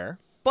somewhere.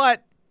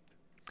 But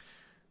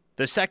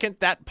the second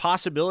the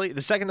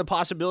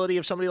possibility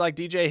of somebody like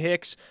DJ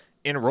Hicks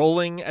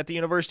enrolling at the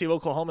University of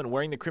Oklahoma and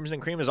wearing the Crimson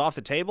and Cream is off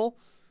the table,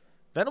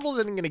 Venables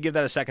isn't going to give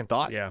that a second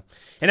thought. Yeah.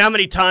 And how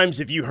many times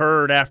have you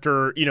heard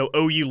after,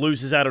 OU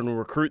loses out on a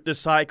recruit this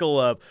cycle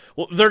of,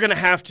 well, they're going to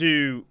have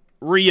to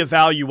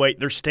reevaluate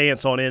their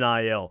stance on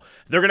NIL.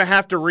 They're going to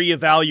have to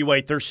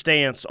reevaluate their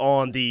stance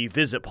on the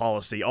visit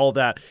policy, all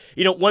that.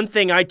 One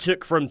thing I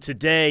took from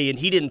today, and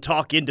he didn't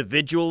talk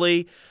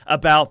individually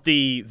about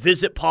the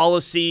visit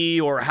policy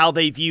or how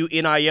they view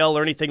NIL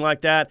or anything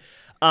like that.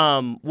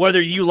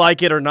 Whether you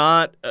like it or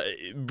not,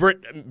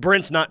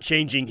 Brent's not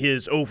changing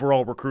his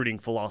overall recruiting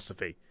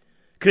philosophy.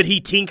 Could he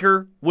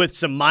tinker with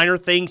some minor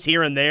things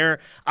here and there?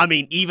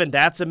 Even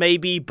that's a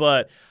maybe,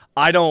 but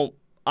I don't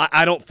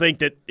think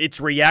that it's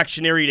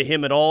reactionary to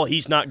him at all.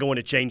 He's not going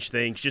to change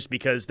things just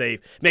because they've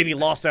maybe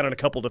lost out on a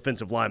couple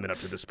defensive linemen up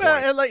to this point.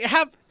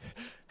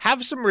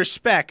 Have some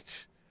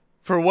respect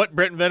for what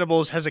Brent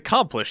Venables has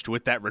accomplished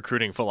with that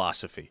recruiting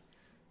philosophy.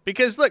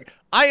 Because, look,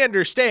 I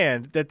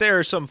understand that there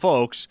are some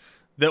folks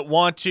that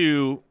want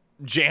to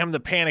jam the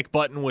panic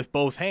button with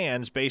both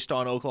hands based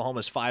on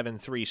Oklahoma's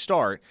 5-3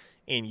 start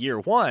in year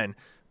one.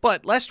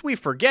 But lest we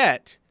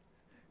forget,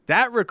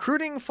 that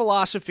recruiting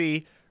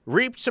philosophy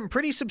reaped some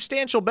pretty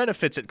substantial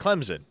benefits at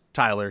Clemson,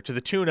 Tyler, to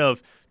the tune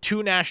of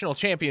 2 national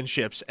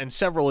championships and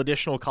several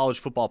additional college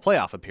football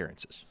playoff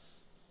appearances.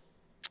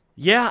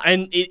 Yeah,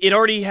 and it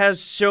already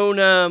has shown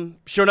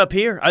up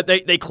here.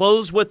 They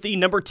closed with the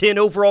number 10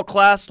 overall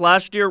class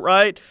last year,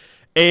 right?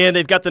 And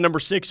they've got the number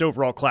 6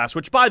 overall class,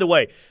 which, by the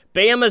way,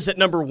 Bama's at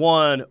number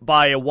 1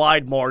 by a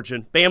wide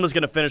margin. Bama's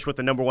going to finish with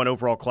the number 1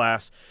 overall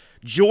class.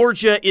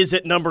 Georgia is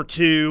at number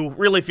 2.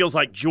 Really feels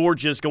like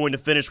Georgia's going to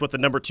finish with the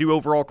number 2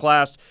 overall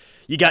class.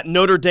 You got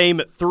Notre Dame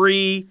at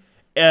 3,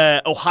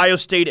 Ohio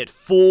State at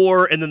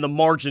 4, and then the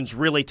margin's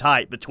really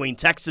tight between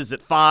Texas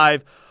at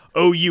 5,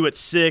 OU at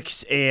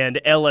 6, and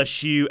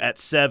LSU at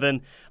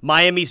 7.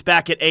 Miami's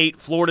back at 8,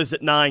 Florida's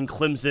at 9,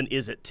 Clemson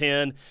is at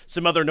 10.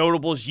 Some other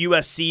notables,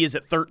 USC is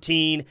at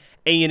 13,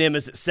 A&M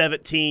is at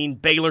 17,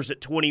 Baylor's at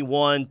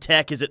 21,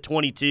 Tech is at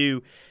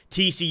 22,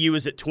 TCU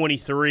is at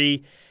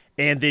 23.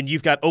 And then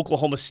you've got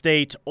Oklahoma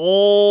State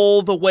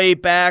all the way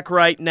back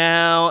right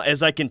now,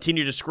 as I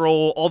continue to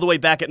scroll, all the way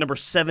back at number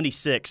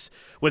 76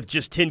 with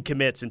just 10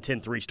 commits and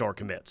 10 3-star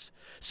commits.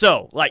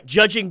 So,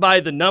 judging by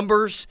the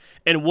numbers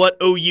and what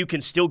OU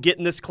can still get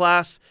in this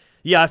class,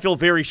 yeah, I feel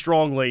very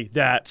strongly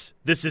that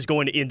this is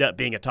going to end up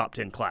being a top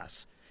 10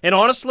 class. And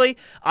honestly,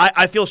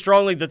 I feel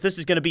strongly that this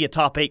is going to be a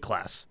top 8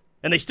 class.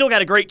 And they still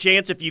got a great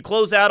chance if you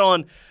close out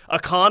on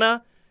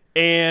Akana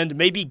and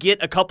maybe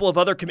get a couple of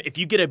other if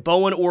you get a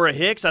Bowen or a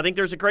Hicks, I think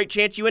there's a great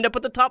chance you end up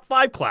with the top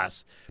 5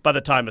 class by the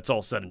time it's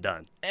all said and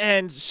done.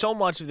 And so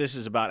much of this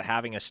is about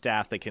having a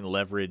staff that can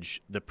leverage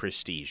the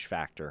prestige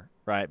factor,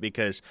 right?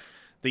 Because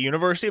the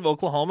University of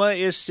Oklahoma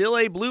is still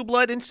a blue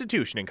blood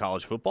institution in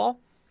college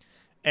football.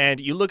 And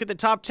you look at the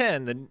top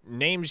 10, the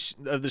names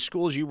of the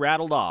schools you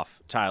rattled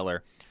off,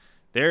 Tyler,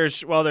 there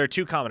are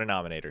 2 common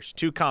denominators,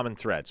 2 common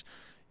threads.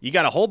 You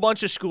got a whole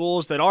bunch of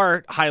schools that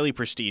are highly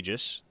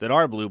prestigious, that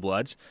are blue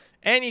bloods,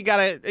 and you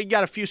got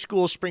a few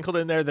schools sprinkled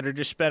in there that are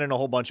just spending a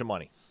whole bunch of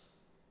money.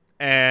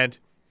 And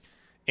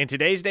in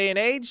today's day and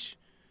age,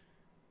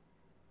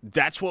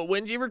 that's what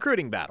wins you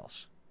recruiting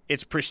battles.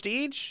 It's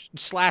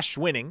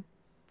prestige/winning,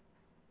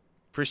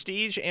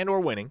 prestige and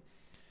or winning,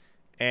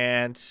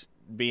 and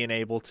being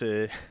able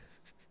to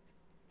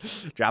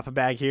drop a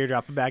bag here,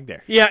 drop a bag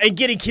there. Yeah, and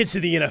getting kids to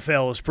the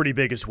NFL is pretty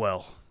big as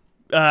well.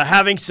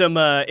 Having some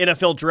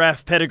NFL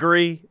draft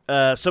pedigree,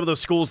 some of those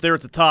schools there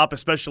at the top,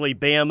 especially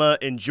Bama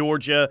and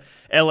Georgia,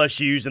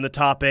 LSU's in the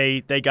top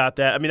 8, they got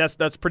that. I mean,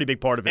 that's a pretty big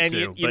part of it, and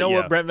too. You know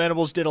what Brent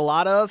Venables did a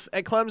lot of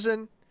at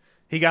Clemson?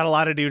 He got a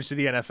lot of dudes to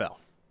the NFL.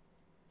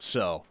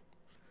 So,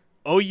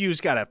 OU's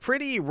got a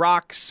pretty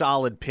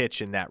rock-solid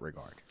pitch in that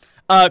regard.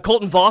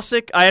 Colton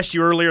Vasek, I asked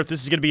you earlier if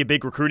this is going to be a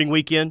big recruiting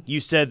weekend. You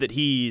said that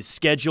he's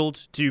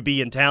scheduled to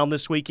be in town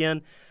this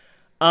weekend.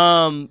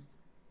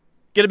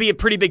 Going to be a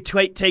pretty big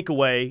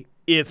takeaway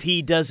if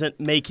he doesn't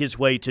make his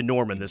way to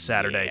Norman this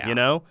Saturday, yeah. you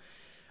know?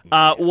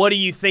 What do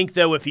you think,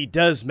 though, if he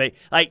does make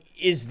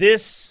 – is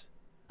this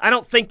 – I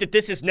don't think that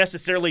this is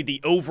necessarily the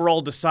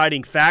overall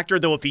deciding factor,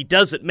 though if he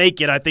doesn't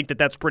make it, I think that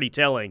that's pretty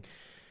telling.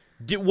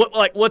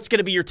 What's going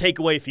to be your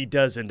takeaway if he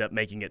does end up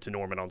making it to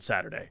Norman on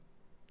Saturday?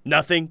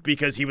 Nothing,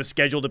 because he was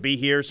scheduled to be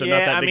here, so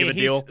not that big of a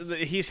deal?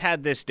 He's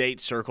had this date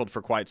circled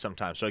for quite some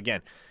time. So,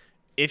 again –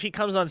 if he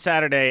comes on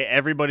Saturday,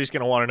 everybody's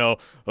going to want to know,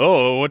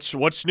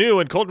 what's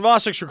new in Colton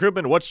Vasek's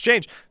recruitment? What's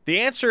changed?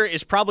 The answer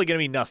is probably going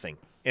to be nothing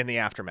in the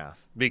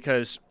aftermath,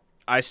 because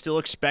I still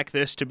expect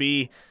this to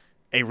be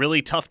a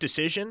really tough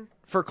decision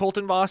for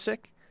Colton Vasek,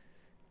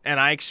 and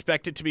I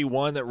expect it to be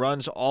one that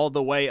runs all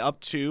the way up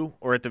to,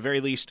 or at the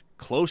very least,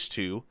 close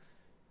to,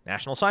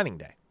 National Signing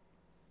Day.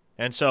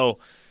 And so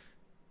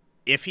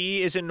if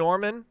he is in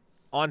Norman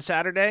on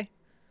Saturday,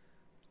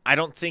 I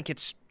don't think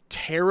it's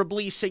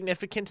terribly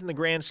significant in the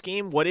grand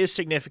scheme. What is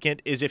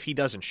significant is if he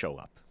doesn't show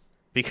up.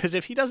 Because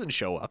if he doesn't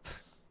show up,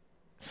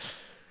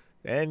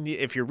 and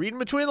if you're reading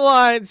between the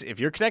lines, if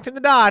you're connecting the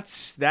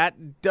dots,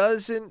 that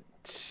doesn't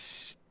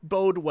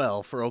bode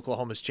well for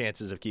Oklahoma's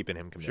chances of keeping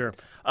him committed.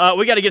 Sure.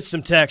 We got to get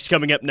some text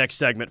coming up next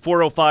segment.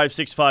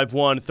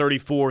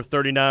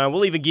 405-651-3439.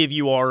 We'll even give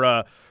you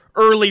our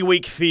early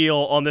week feel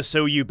on this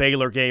OU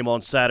Baylor game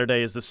on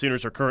Saturday, as the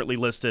Sooners are currently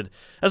listed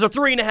as a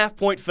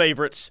 3.5-point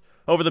favorites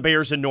over the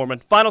Bears in Norman.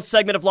 Final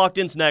segment of Locked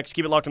In's next.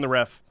 Keep it locked on the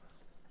Ref.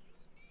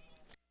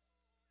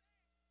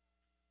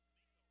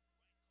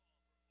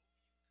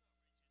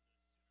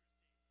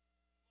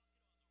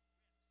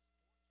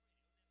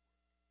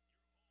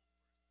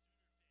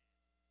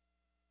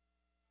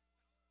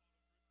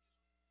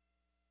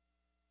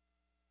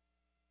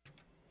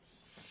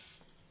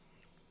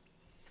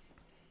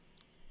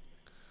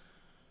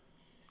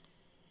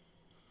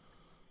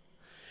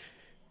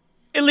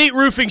 Elite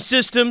Roofing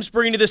Systems,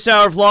 bringing you this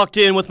hour of Locked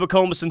In with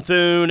McComas and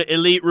Thune.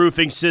 Elite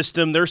Roofing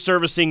System, they're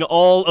servicing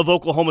all of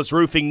Oklahoma's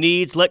roofing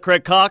needs. Let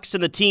Craig Cox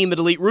and the team at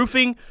Elite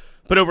Roofing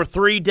put over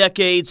 3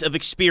 decades of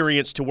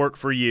experience to work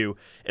for you.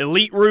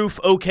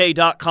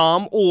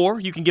 EliteRoofOK.com, or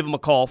you can give them a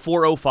call,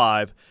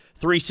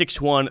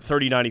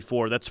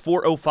 405-361-3094. That's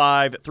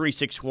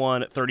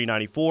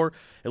 405-361-3094.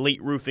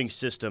 Elite Roofing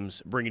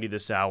Systems, bringing you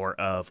this hour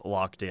of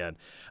Locked In.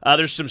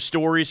 There's some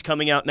stories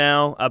coming out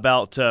now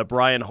about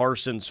Brian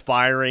Harson's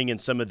firing and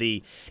some of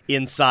the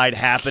inside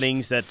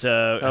happenings that's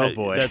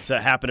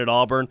happened at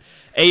Auburn.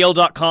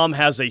 AL.com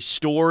has a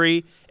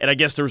story, and I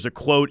guess there was a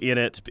quote in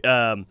it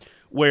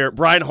where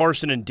Brian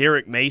Harsin and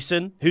Derek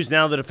Mason, who's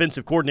now the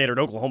defensive coordinator at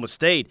Oklahoma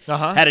State,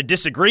 had a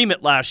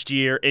disagreement last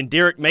year, and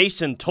Derek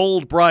Mason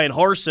told Brian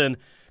Harsin,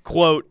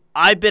 quote,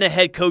 "I've been a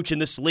head coach in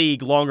this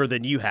league longer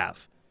than you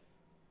have."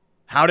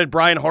 How did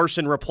Brian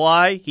Harsin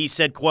reply? He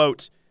said,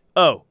 quote,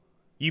 "Oh,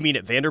 you mean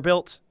at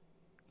Vanderbilt?"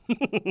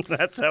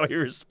 That's how he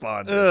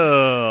responded.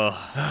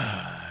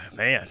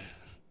 Man.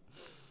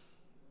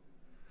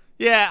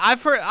 Yeah,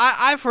 I've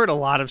heard a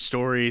lot of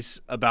stories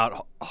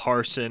about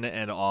Harsin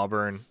and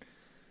Auburn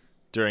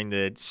during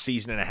the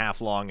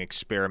season-and-a-half-long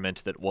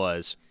experiment that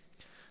was.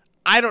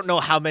 I don't know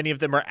how many of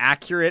them are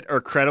accurate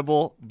or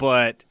credible,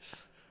 but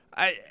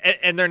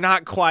and they're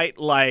not quite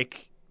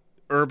like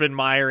Urban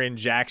Meyer in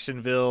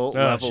Jacksonville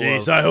level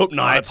of I hope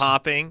not.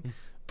 eye-popping.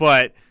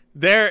 But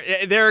there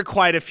are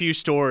quite a few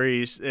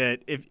stories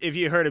that if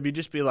you heard them, you'd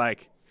just be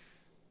like,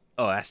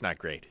 oh, that's not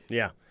great.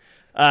 Yeah.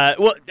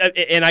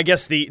 And I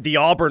guess the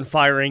Auburn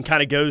firing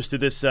kind of goes to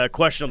this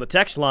question on the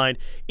text line.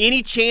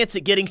 Any chance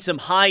at getting some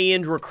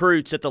high-end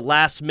recruits at the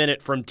last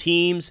minute from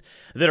teams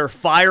that are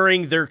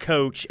firing their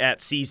coach at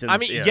season's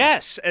end?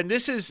 Yes, and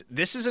this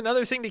is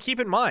another thing to keep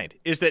in mind,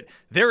 is that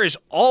there is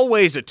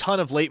always a ton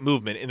of late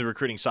movement in the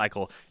recruiting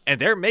cycle, and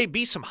there may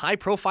be some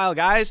high-profile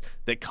guys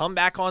that come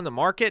back on the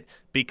market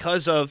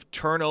because of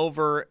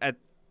turnover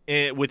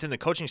within the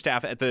coaching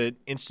staff at the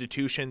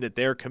institution that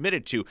they're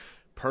committed to.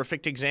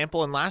 Perfect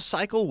example in last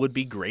cycle would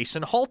be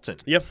Grayson Halton,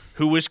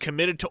 who was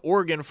committed to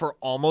Oregon for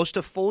almost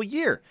a full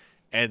year.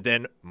 And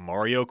then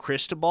Mario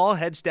Cristobal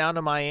heads down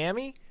to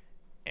Miami,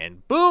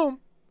 and boom,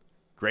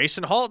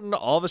 Grayson Halton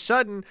all of a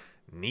sudden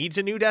needs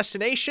a new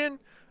destination.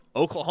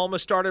 Oklahoma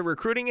started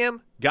recruiting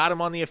him, got him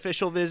on the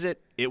official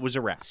visit. It was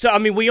a wrap. So,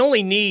 we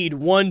only need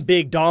one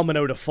big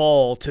domino to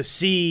fall to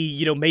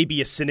see, maybe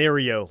a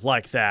scenario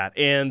like that.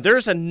 And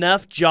there's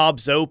enough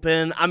jobs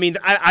open.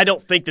 I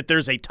don't think that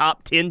there's a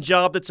top 10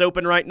 job that's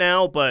open right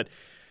now, but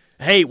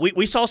hey,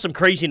 we saw some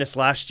craziness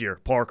last year,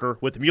 Parker,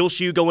 with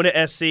Muleshoe going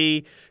to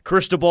SC,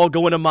 Cristobal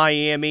going to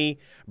Miami,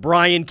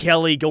 Brian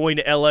Kelly going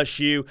to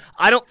LSU.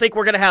 I don't think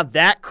we're going to have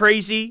that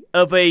crazy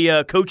of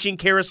a coaching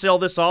carousel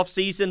this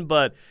offseason,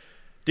 but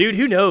dude,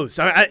 who knows?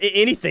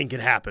 Anything can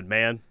happen,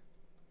 man.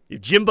 If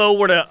Jimbo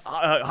were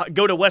to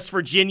go to West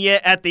Virginia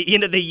at the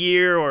end of the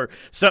year or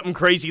something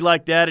crazy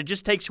like that, it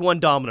just takes one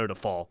domino to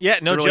fall. Yeah,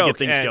 no to really joke.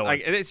 Get things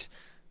going.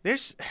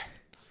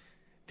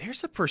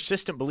 There's a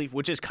persistent belief,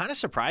 which is kind of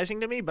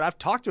surprising to me, but I've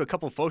talked to a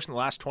couple of folks in the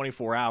last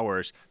 24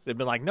 hours that have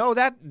been like, no,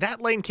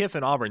 that Lane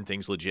Kiffin Auburn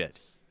thing's legit,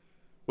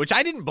 which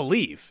I didn't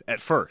believe at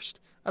first.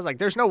 I was like,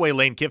 there's no way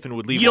Lane Kiffin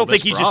would leave. You don't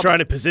think he's just trying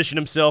to position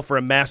himself for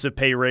a massive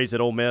pay raise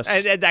at Ole Miss?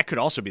 And that could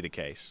also be the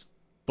case.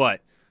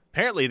 But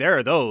apparently there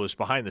are those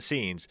behind the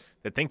scenes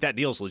that think that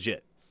deal's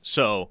legit.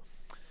 So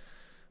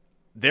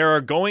there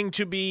are going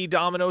to be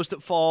dominoes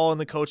that fall in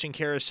the coaching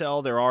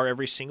carousel. There are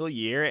every single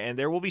year, and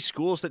there will be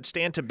schools that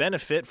stand to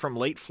benefit from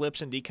late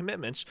flips and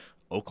decommitments.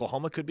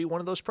 Oklahoma could be one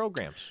of those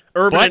programs.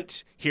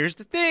 But here's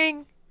the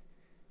thing.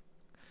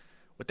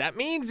 What that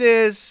means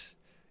is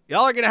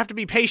y'all are going to have to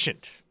be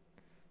patient,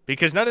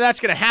 because none of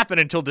that's going to happen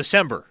until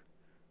December,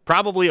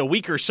 probably a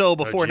week or so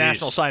before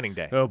National Signing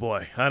Day. Oh,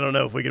 boy. I don't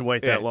know if we can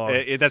wait that long.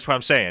 That's what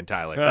I'm saying,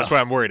 Tyler. That's what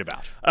I'm worried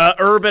about.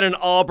 Urban and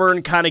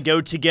Auburn kind of go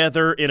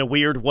together in a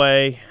weird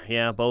way.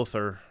 Yeah, both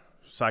are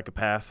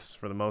psychopaths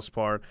for the most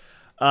part.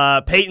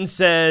 Peyton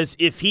says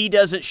if he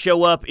doesn't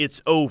show up, it's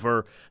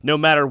over, no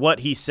matter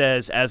what he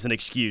says as an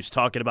excuse,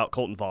 talking about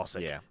Colton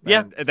Vasek.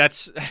 Yeah.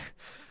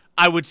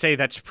 I would say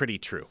that's pretty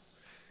true.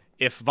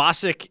 If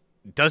Vasek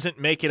doesn't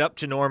make it up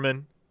to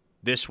Norman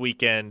this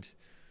weekend,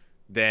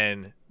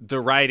 then the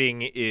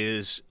writing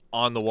is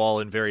on the wall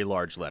in very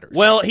large letters.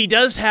 Well, he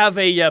does have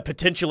a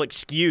potential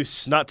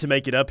excuse not to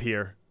make it up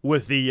here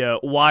with the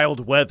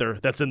wild weather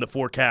that's in the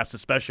forecast,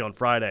 especially on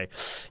Friday.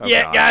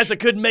 Gosh. Guys, I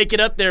couldn't make it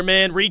up there,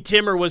 man. Reed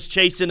Timmer was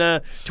chasing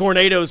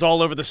tornadoes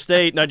all over the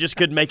state, and I just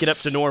couldn't make it up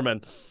to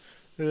Norman.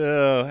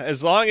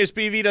 As long as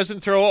BV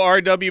doesn't throw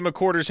R.W.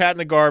 McQuarter's hat in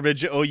the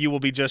garbage, OU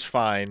will be just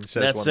fine,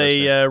 says That's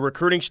a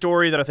recruiting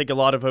story that I think a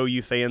lot of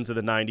OU fans of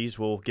the 90s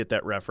will get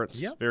that reference.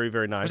 Yep. Very,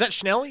 very nice. Was that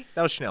Schnelly?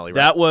 That was Schnelly, right?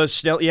 That was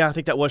Schnelly. Yeah, I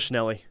think that was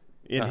Schnelly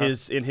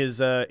in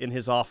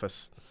his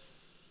office.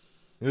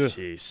 Ugh.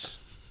 Jeez.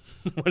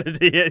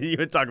 You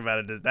would talk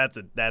about it.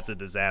 That's a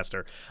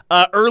disaster.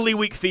 Early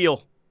week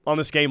feel on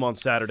this game on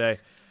Saturday.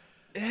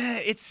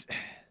 It's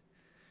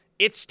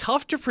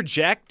tough to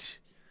project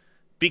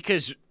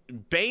because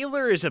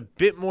Baylor is a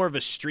bit more of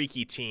a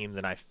streaky team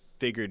than I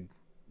figured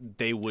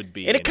they would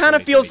be. And it kind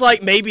of feels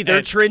like maybe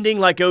they're trending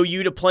like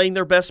OU to playing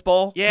their best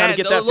ball. Yeah, kind of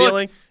get that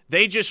feeling.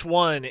 They just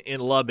won in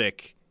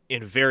Lubbock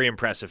in very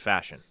impressive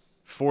fashion,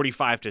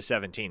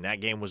 45-17. That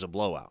game was a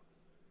blowout.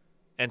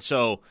 And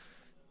so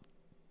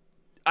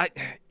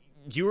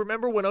you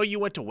remember when OU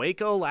went to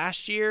Waco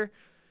last year?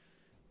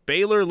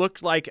 Baylor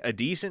looked like a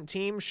decent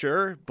team,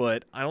 sure,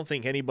 but I don't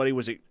think anybody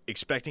was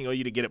expecting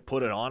OU to get it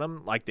put on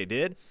them like they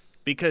did,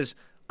 because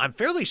I'm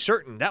fairly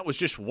certain that was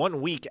just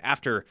 1 week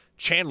after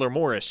Chandler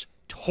Morris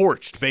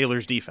torched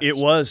Baylor's defense. It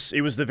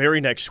was the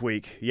very next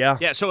week. Yeah.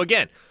 Yeah, so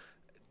again,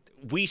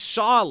 we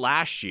saw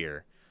last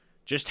year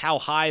just how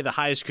high the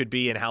highs could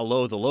be and how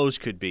low the lows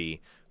could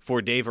be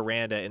for Dave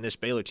Aranda and this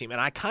Baylor team.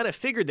 And I kind of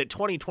figured that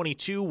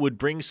 2022 would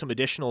bring some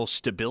additional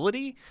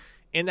stability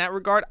in that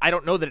regard. I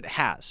don't know that it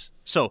has.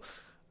 So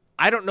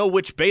I don't know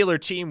which Baylor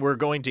team we're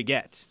going to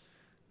get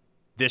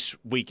this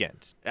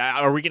weekend.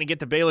 Are we going to get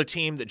the Baylor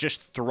team that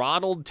just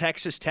throttled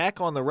Texas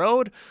Tech on the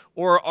road,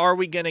 or are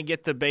we going to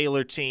get the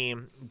Baylor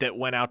team that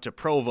went out to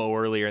Provo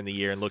earlier in the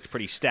year and looked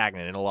pretty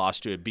stagnant in a loss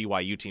to a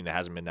BYU team that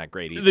hasn't been that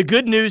great either? The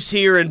good news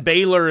here, and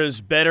Baylor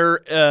is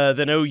better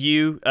than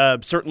OU,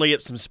 certainly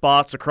at some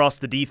spots across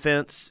the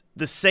defense.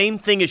 The same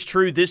thing is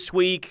true this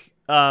week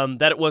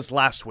that it was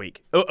last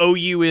week.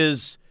 OU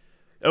is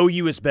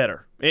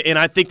better, and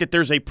I think that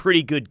there's a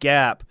pretty good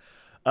gap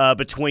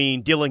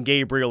between Dillon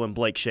Gabriel and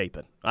Blake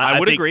Shapen. I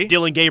would think agree.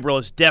 Dillon Gabriel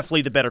is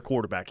definitely the better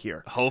quarterback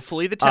here.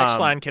 Hopefully the text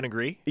line can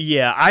agree.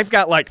 Yeah, I've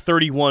got like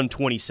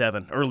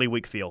 31-27 early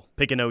week feel,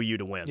 picking OU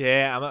to win.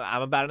 Yeah,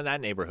 I'm about in that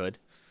neighborhood.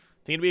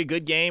 I think it'll be a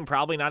good game,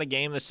 probably not a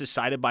game that's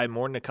decided by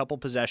more than a couple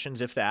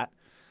possessions, if that.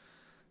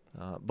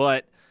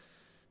 But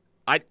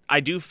I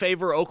do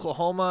favor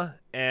Oklahoma,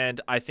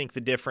 and I think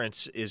the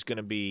difference is going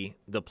to be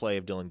the play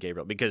of Dillon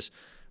Gabriel, because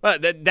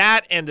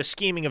that and the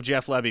scheming of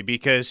Jeff Lebby,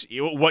 because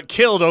what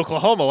killed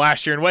Oklahoma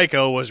last year in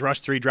Waco was rush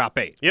 3, drop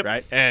 8, yep.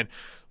 Right? And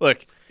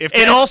look,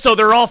 also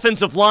their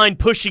offensive line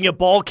pushing a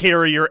ball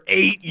carrier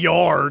 8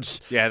 yards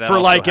for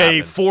like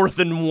a 4th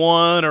and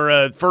 1 or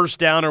a first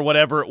down or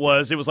whatever it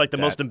was. It was like the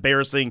most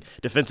embarrassing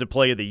defensive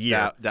play of the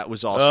year. That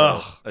was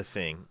also a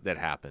thing that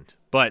happened.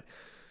 But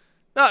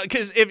no,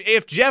 because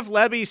if Jeff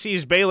Lebby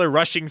sees Baylor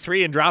rushing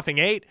 3 and dropping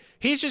 8,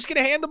 he's just going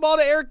to hand the ball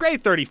to Eric Gray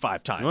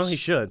 35 times. Well, he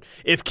should.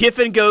 If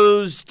Kiffin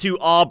goes to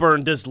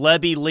Auburn, does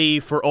Lebby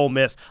leave for Ole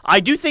Miss? I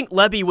do think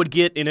Lebby would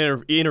get an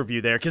interview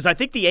there, because I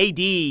think the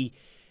AD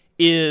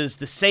is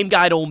the same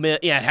guy at Ole Miss.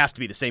 Yeah, it has to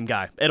be the same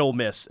guy at Ole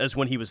Miss as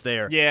when he was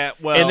there. Yeah,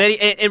 well.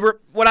 And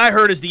what I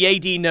heard is the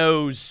AD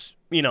knows,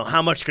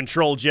 how much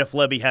control Jeff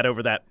Lebby had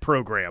over that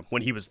program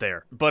when he was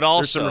there. But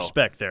also, there's some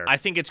respect there. I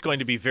think it's going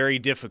to be very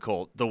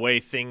difficult, the way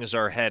things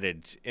are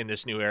headed in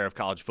this new era of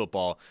college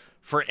football,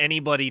 for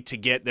anybody to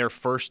get their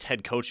first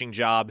head coaching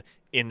job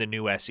in the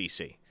new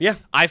SEC. Yeah.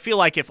 I feel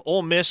like if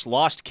Ole Miss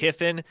lost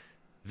Kiffin,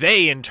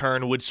 they in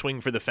turn would swing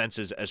for the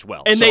fences as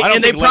well. And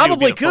they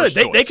probably could.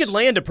 They could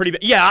land a pretty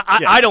big. Yeah,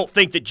 I don't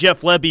think that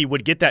Jeff Lebby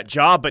would get that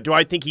job, but do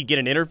I think he'd get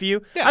an interview?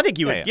 Yeah. I think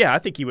he would. Yeah, I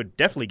think he would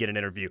definitely get an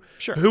interview.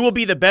 Sure. Who will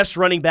be the best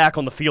running back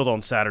on the field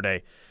on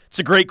Saturday? It's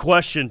a great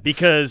question,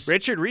 because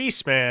Richard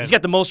Reese, man. He's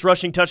got the most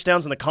rushing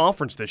touchdowns in the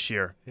conference this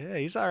year. Yeah,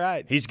 he's all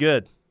right. He's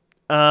good.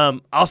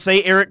 I'll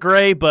say Eric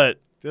Gray,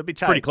 but it'll be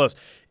tight. Pretty close.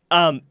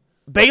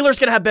 Baylor's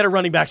going to have better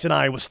running backs than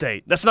Iowa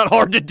State. That's not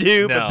hard to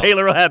do, but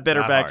Baylor will have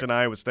better backs than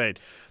Iowa State.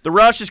 The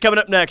Rush is coming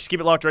up next. Keep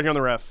it locked right here on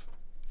The Ref.